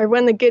guys, or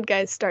when the good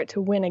guys start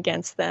to win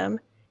against them,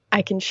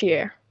 I can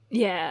cheer.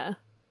 Yeah.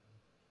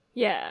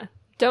 Yeah.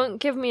 Don't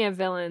give me a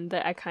villain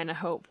that I kind of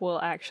hope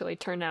will actually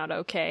turn out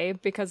okay,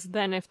 because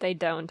then if they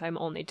don't, I'm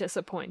only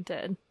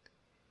disappointed.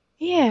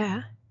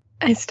 Yeah.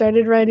 I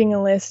started writing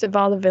a list of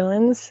all the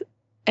villains,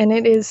 and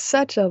it is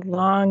such a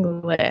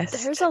long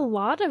list. There's a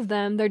lot of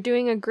them. They're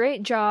doing a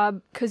great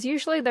job, because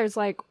usually there's,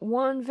 like,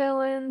 one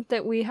villain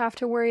that we have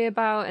to worry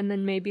about, and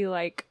then maybe,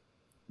 like,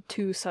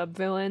 2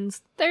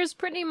 sub-villains. There's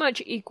pretty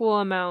much equal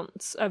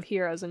amounts of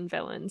heroes and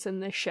villains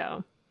in this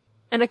show.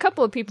 And a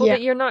couple of people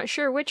that you're not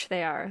sure which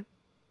they are.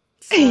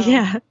 So.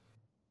 Yeah.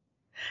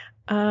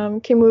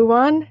 Kim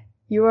Woo-won,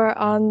 you are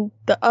on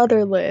the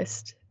other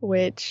list,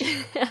 which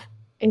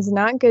is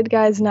not good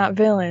guys, not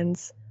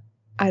villains.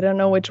 I don't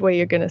know which way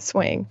you're gonna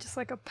swing. Just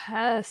like a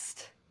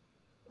pest.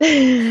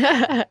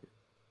 Same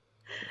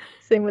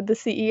with the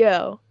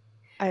CEO.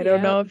 I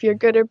don't know if you're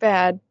good or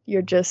bad.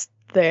 You're just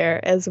there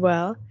as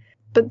well.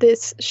 But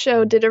this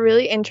show did a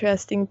really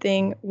interesting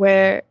thing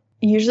where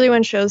usually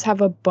when shows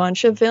have a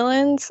bunch of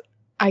villains,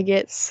 I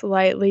get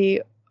slightly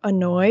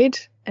annoyed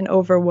and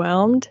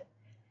overwhelmed.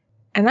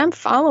 And I'm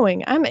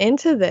following. I'm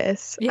into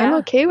this. Yeah. I'm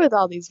okay with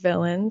all these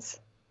villains.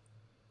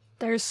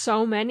 There's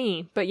so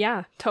many, but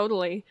yeah,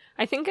 totally.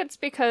 I think it's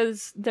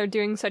because they're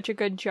doing such a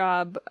good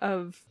job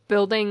of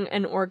building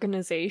an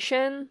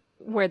organization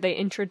where they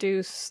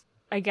introduce,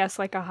 I guess,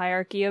 like a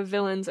hierarchy of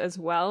villains as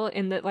well,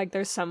 in that, like,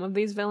 there's some of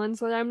these villains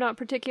that I'm not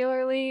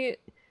particularly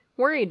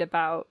worried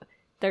about.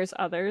 There's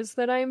others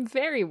that I'm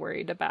very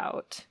worried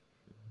about.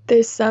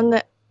 There's some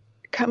that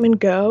come and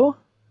go.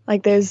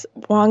 Like, there's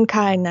Wong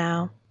Kai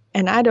now,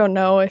 and I don't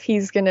know if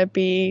he's gonna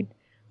be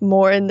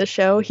more in the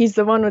show. He's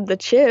the one with the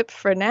chip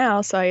for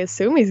now, so I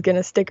assume he's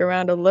gonna stick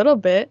around a little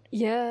bit.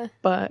 Yeah.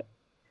 But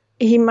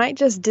he might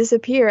just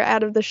disappear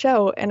out of the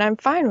show, and I'm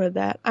fine with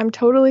that. I'm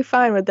totally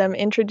fine with them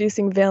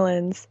introducing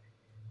villains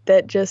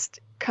that just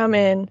come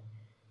in,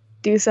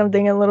 do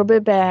something a little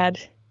bit bad,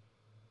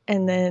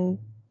 and then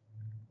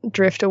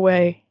drift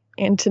away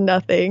into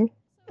nothing.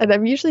 And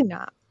I'm usually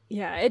not.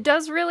 Yeah, it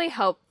does really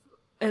help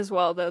as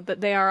well, though,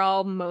 that they are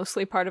all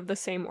mostly part of the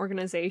same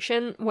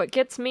organization. What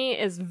gets me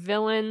is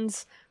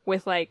villains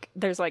with, like,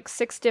 there's, like,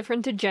 6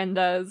 different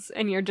agendas,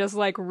 and you're just,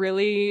 like,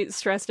 really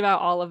stressed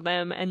about all of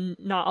them, and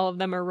not all of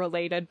them are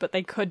related, but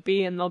they could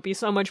be, and they'll be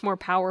so much more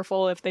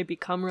powerful if they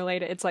become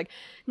related. It's like,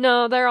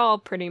 no, they're all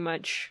pretty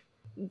much...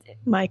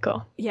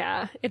 Michael.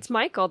 Yeah, it's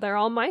Michael. They're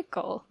all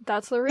Michael.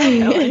 That's the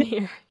real villain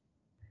here.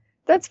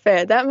 That's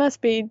fair. That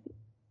must be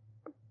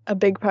a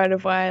big part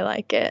of why I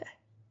like it,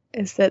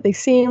 is that they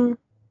seem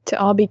to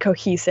all be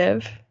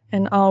cohesive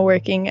and all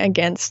working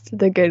against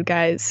the good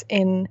guys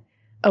in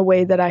a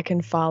way that I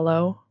can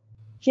follow.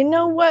 You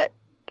know what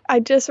I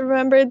just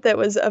remembered that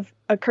was a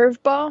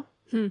curveball?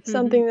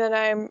 Something that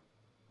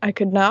I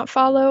could not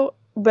follow,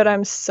 but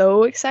I'm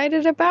so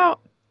excited about.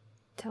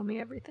 Tell me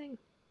everything.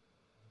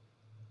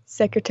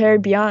 Secretary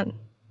Beyond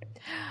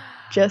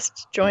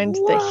just joined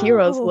the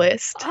heroes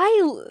list.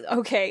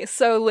 Okay,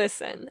 so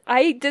listen.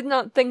 I did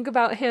not think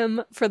about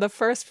him for the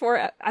first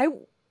 4...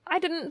 I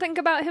didn't think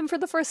about him for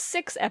the first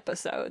 6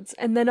 episodes.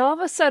 And then all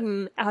of a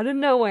sudden, out of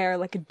nowhere,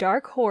 like a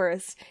dark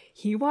horse,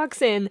 he walks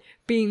in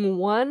being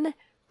one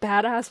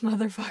badass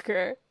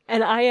motherfucker.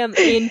 And I am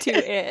into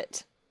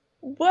it.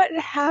 What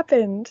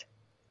happened?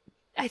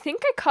 I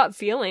think I caught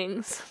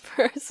feelings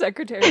for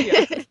Secretary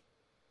Young.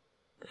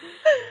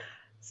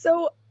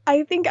 So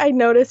I think I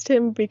noticed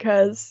him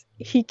because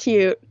he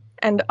cute,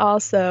 and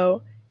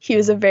also he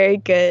was a very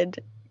good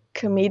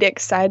comedic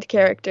side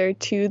character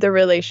to the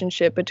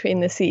relationship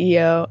between the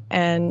CEO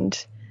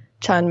and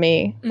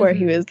Chun-Mi, where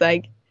he was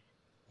like,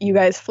 you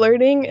guys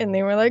flirting? And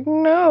they were like,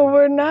 no,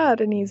 we're not.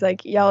 And he's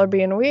like, y'all are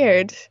being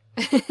weird.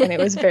 And it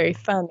was very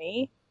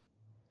funny.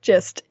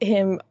 Just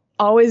him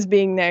always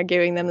being there,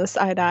 giving them the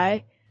side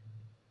eye,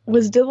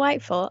 was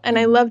delightful. And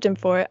I loved him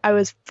for it. I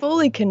was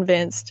fully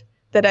convinced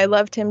that I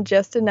loved him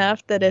just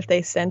enough that if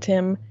they sent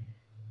him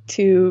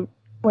to,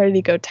 where did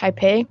he go,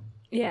 Taipei?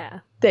 Yeah.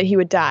 That he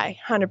would die,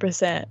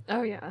 100%.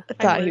 Oh, yeah. I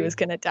thought he was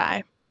going to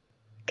die.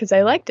 Because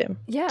I liked him.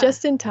 Yeah.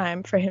 Just in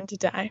time for him to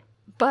die.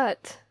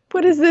 But...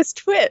 what is this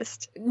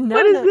twist?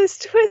 What is this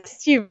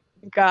twist you've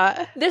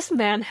got? This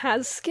man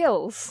has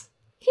skills.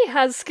 He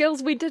has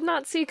skills we did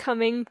not see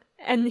coming,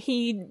 and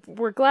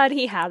we're glad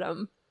he had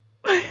them.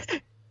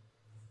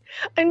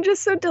 I'm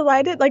just so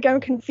delighted. Like, I'm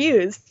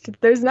confused.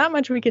 There's not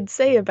much we could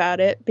say about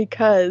it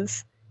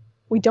because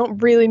we don't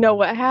really know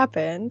what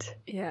happened.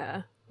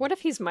 Yeah. What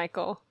if he's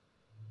Michael?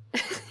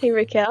 Hey,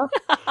 Raquel.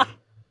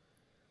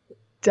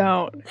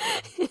 Don't.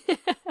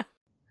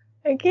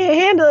 I can't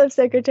handle if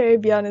Secretary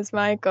Beyond is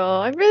Michael.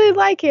 I really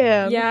like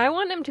him. Yeah, I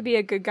want him to be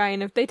a good guy,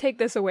 and if they take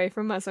this away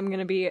from us, I'm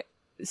gonna be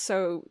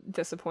so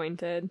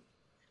disappointed.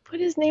 Put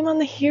his name on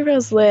the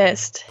heroes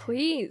list.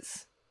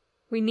 Please.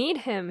 We need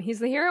him. He's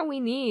the hero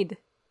we need.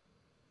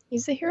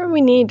 He's the hero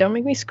we need. Don't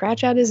make me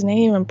scratch out his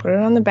name and put it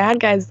on the bad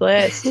guys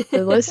list.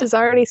 The list is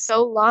already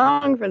so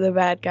long for the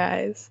bad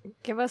guys.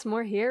 Give us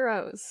more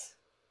heroes.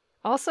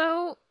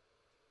 Also,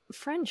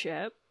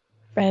 friendship.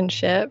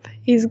 Friendship.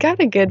 He's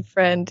got a good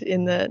friend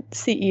in the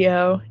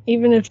CEO,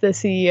 even if the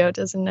CEO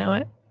doesn't know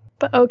it.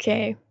 But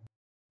okay.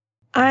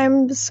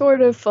 I'm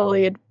sort of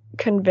fully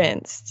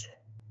convinced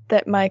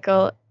that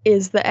Michael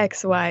is the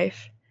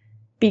ex-wife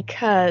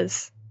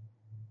because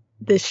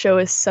this show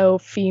is so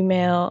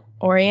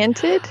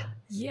female-oriented.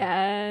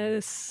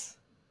 Yes.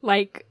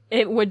 Like,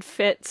 it would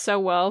fit so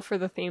well for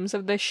the themes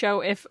of this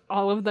show if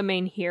all of the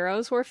main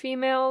heroes were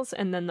females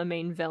and then the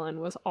main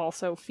villain was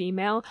also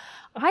female.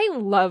 I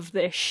love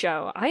this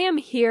show. I am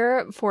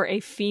here for a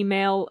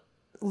female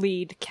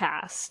lead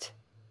cast.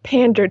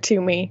 Pander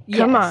to me. Yes.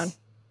 Come on.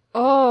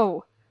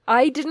 Oh,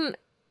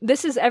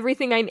 this is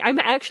everything I'm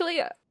actually...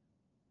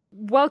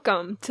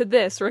 welcome to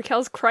this,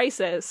 Raquel's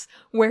Crisis,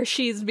 where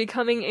she's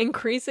becoming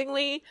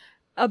increasingly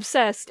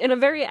obsessed in a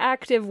very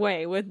active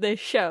way with this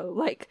show.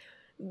 Like,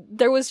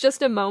 there was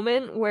just a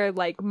moment where,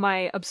 like,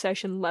 my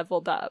obsession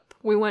leveled up.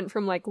 We went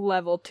from, like,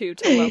 level 2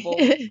 to level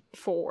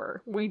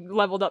 4. We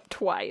leveled up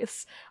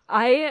twice.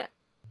 I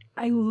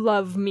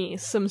love me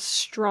some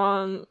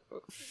strong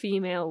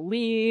female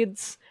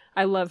leads.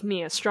 I love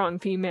me a strong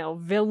female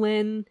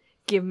villain.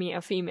 Give me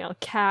a female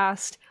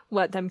cast.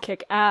 Let them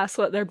kick ass.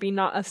 Let there be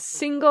not a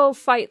single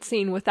fight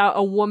scene without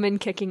a woman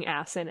kicking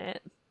ass in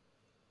it.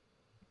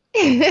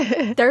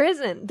 There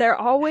isn't. There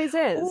always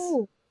is.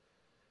 Ooh.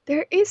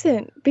 There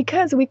isn't,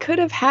 because we could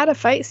have had a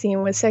fight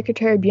scene with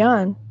Secretary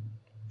Beyond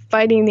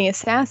fighting the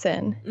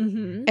assassin,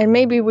 and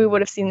maybe we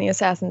would have seen the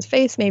assassin's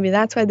face. Maybe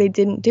that's why they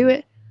didn't do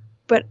it.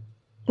 But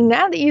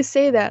now that you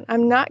say that,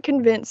 I'm not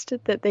convinced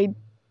that they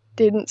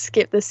didn't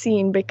skip the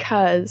scene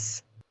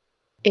because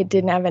it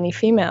didn't have any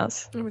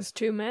females. It was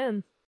 2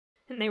 men.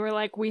 And they were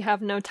like, we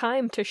have no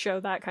time to show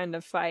that kind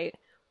of fight.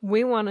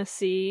 We want to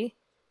see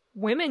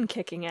women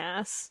kicking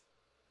ass.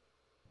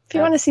 If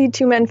you want to see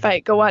two men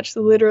fight, go watch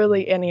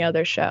literally any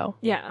other show.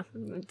 Yeah,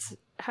 it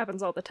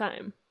happens all the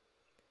time.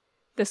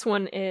 This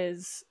one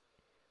is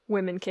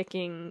women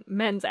kicking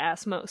men's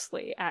ass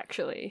mostly,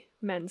 actually.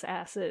 Men's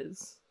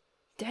asses.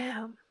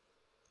 Damn.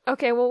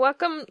 Okay, well,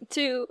 welcome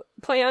to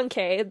Play on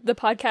K, the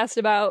podcast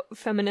about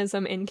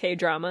feminism in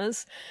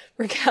K-dramas.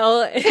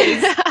 Raquel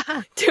is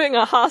doing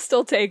a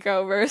hostile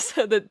takeover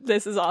so that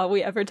this is all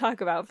we ever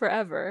talk about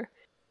forever.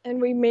 And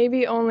we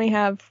maybe only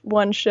have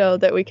one show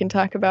that we can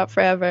talk about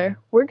forever.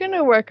 We're going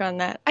to work on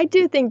that. I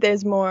do think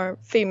there's more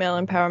female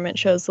empowerment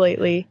shows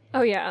lately.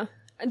 Oh, yeah.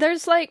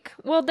 There's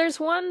there's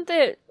one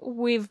that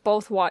we've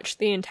both watched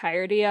the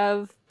entirety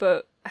of,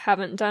 but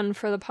haven't done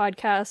for the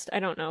podcast. I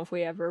don't know if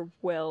we ever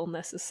will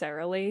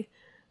necessarily.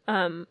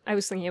 I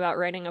was thinking about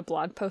writing a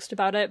blog post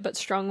about it, but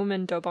Strong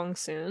Woman Do Bong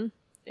Soon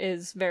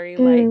is very,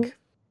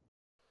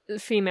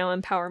 female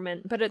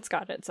empowerment, but it's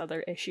got its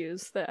other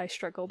issues that I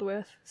struggled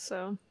with,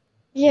 so...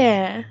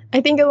 Yeah, I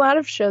think a lot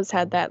of shows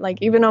had that. Like,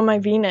 even on My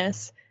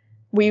Venus,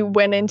 we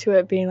went into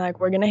it being like,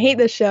 we're going to hate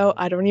this show.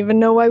 I don't even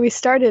know why we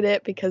started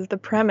it because the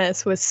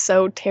premise was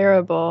so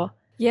terrible.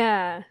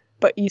 Yeah.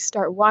 But you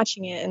start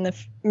watching it, and the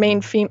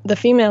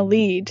female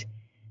lead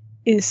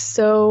is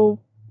so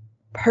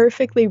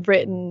perfectly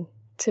written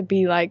to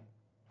be like,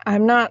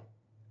 I'm not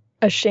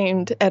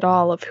ashamed at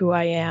all of who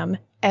I am.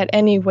 At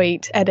any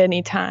weight, at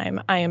any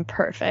time, I am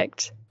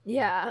perfect.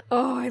 Yeah.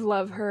 Oh, I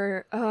love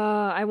her.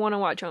 I want to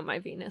watch On My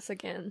Venus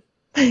again.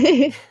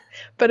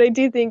 But I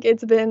do think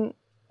it's been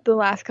the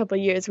last couple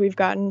of years we've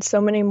gotten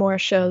so many more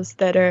shows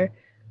that are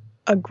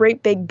a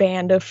great big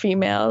band of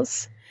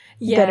females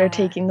that are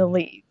taking the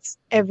leads.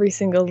 Every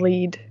single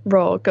lead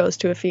role goes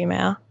to a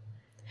female.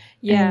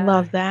 Yeah. And I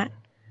love that.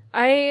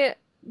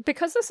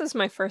 Because this is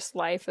my first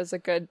life as a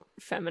good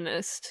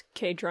feminist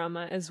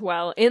K-drama as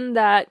well, in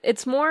that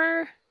it's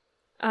more,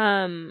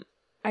 I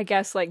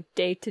guess, like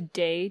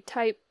day-to-day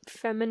type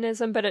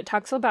feminism, but it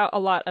talks about a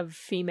lot of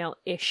female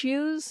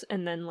issues,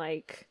 and then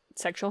like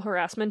sexual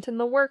harassment in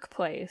the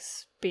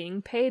workplace,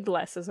 being paid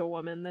less as a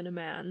woman than a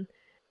man,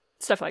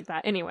 stuff like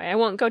that. Anyway, I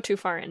won't go too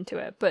far into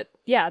it, but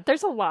yeah,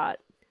 there's a lot.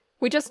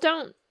 We just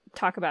don't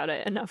talk about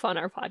it enough on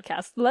our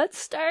podcast. Let's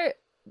start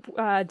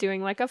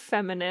doing like a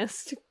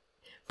feminist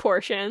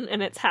portion,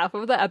 and it's half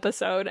of the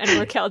episode, and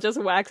Raquel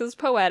just waxes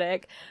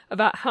poetic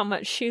about how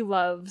much she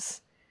loves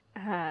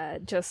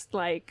just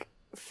like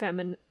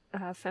feminist,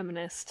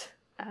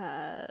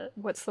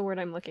 what's the word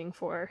I'm looking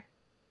for?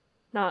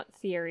 Not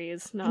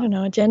theories, not... I don't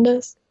know,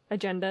 agendas?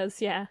 Agendas,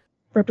 yeah.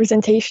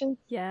 Representation?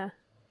 Yeah,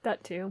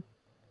 that too.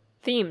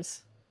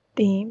 Themes.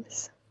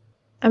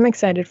 I'm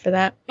excited for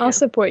that. Yeah. I'll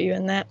support you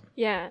in that.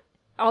 Yeah.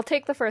 I'll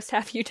take the first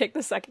half, you take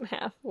the second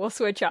half. We'll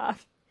switch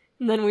off.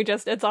 And then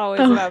it's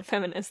always about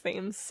feminist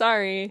themes.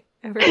 Sorry,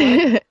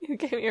 everyone who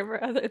came here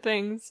for other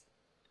things.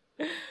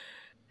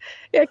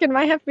 Yeah, can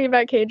my half be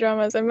about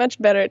K-dramas? I'm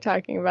much better at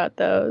talking about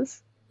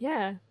those.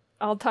 Yeah,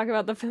 I'll talk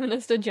about the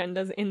feminist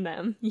agendas in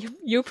them.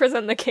 You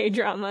present the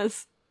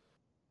K-dramas.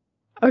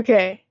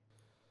 Okay.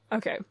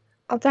 Okay.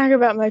 I'll talk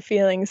about my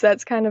feelings.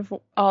 That's kind of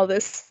all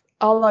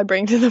I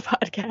bring to the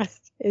podcast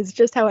is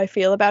just how I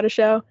feel about a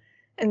show,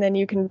 and then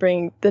you can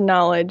bring the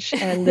knowledge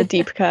and the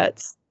deep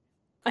cuts.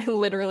 I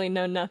literally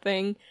know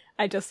nothing.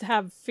 I just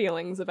have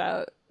feelings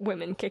about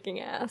women kicking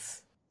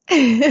ass.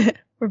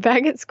 We're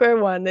back at square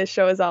one. This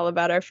show is all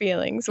about our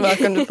feelings.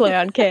 Welcome to Play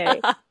on K.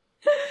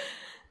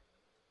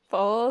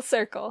 Full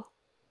circle.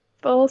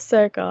 Full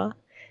circle.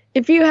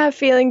 If you have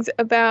feelings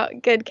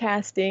about good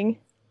casting,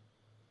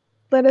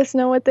 let us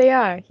know what they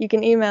are. You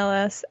can email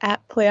us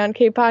at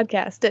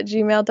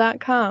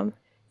playonkpodcast@gmail.com.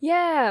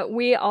 Yeah,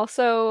 we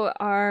also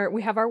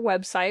we have our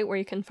website where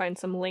you can find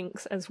some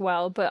links as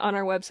well, but on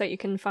our website you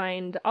can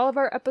find all of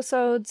our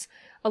episodes,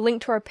 a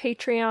link to our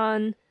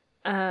Patreon,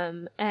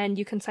 and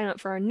you can sign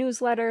up for our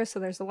newsletter, so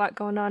there's a lot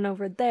going on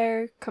over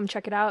there. Come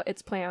check it out.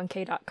 It's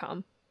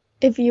playonk.com.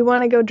 If you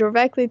want to go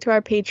directly to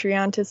our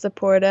Patreon to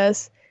support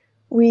us,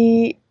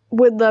 we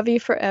would love you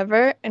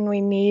forever, and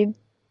we need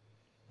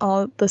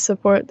all the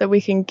support that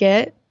we can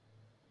get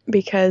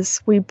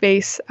because we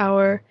base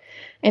our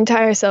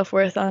entire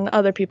self-worth on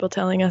other people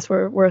telling us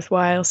we're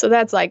worthwhile. So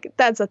that's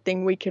a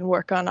thing we can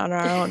work on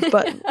our own.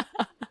 But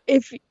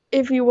if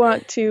you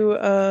want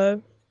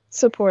to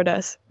support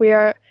us, we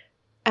are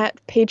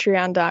at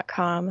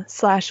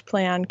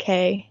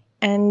patreon.com/playonk,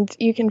 and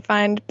you can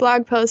find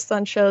blog posts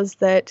on shows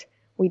that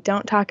we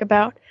don't talk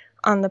about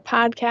on the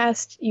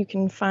podcast. You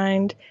can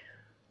find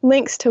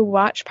links to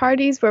watch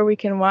parties where we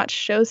can watch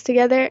shows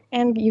together,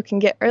 and you can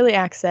get early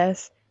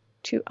access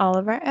to all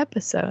of our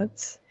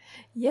episodes.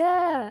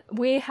 Yeah,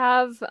 we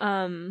have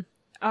Twitter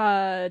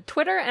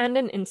and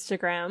an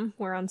Instagram.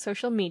 We're on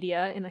social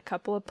media in a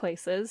couple of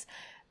places.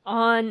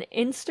 On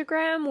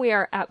Instagram, we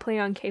are at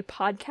PlayOnK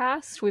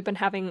Podcast. We've been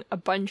having a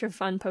bunch of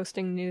fun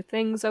posting new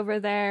things over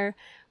there.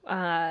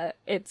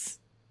 It's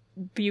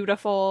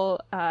beautiful.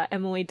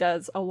 Emily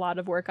does a lot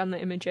of work on the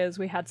images.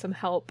 We had some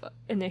help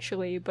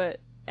initially, but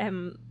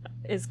Em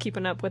is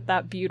keeping up with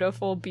that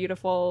beautiful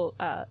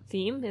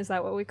theme. Is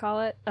that what we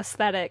call it?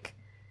 Aesthetic.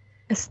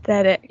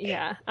 aesthetic.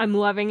 Yeah, I'm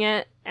loving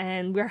it,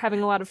 and we're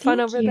having a lot of fun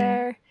Thank over you.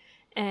 there.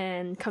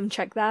 And come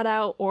check that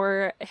out,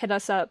 or hit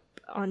us up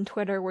on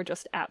Twitter. We're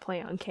just at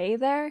PlayOnK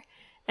there.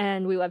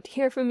 And we love to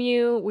hear from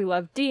you. We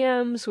love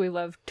DMs. We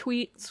love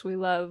tweets.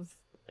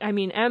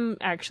 Em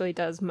actually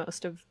does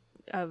most of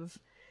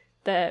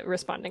the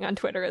responding on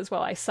Twitter as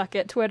well. I suck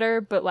at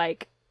Twitter, but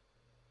like,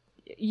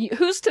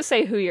 who's to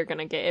say who you're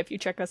gonna get if you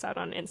check us out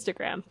on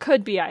Instagram?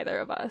 Could be either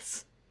of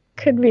us.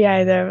 Could be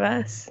either of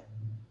us.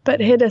 But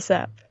hit us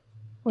up.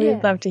 We'd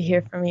Yeah. love to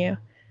hear from you.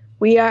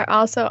 We are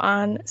also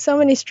on so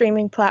many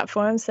streaming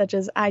platforms such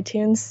as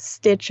iTunes,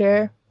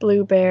 Stitcher,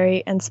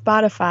 Blueberry, and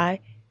Spotify.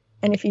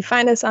 And if you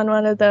find us on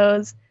one of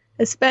those,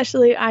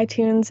 especially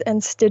iTunes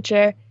and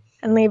Stitcher,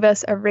 and leave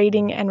us a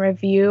rating and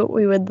review,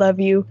 we would love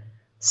you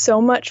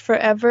so much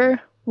forever.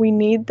 We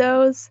need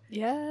those.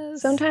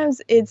 Yes.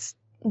 Sometimes it's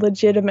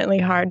legitimately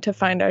hard to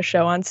find our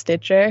show on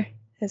Stitcher.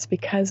 It's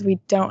because we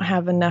don't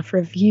have enough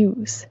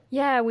reviews.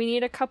 Yeah, we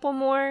need a couple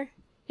more.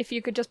 If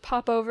you could just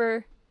pop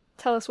over,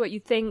 tell us what you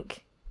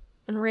think,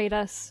 and rate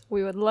us,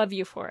 we would love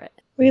you for it.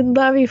 We'd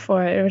love you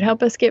for it. It would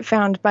help us get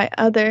found by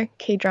other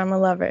K-drama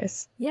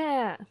lovers.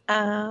 Yeah.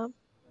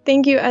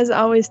 Thank you, as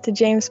always, to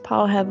James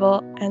Paul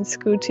Hevel and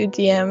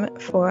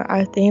Scoo2DM for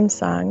our theme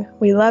song.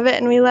 We love it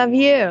and we love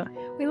you.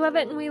 We love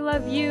it and we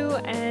love you,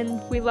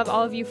 and we love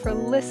all of you for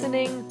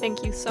listening.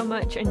 Thank you so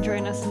much, and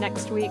join us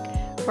next week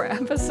for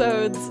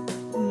episodes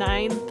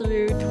 9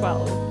 through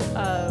 12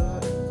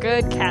 of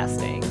Good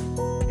Casting.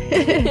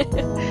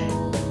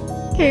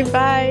 Okay,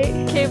 bye.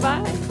 Okay,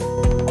 bye.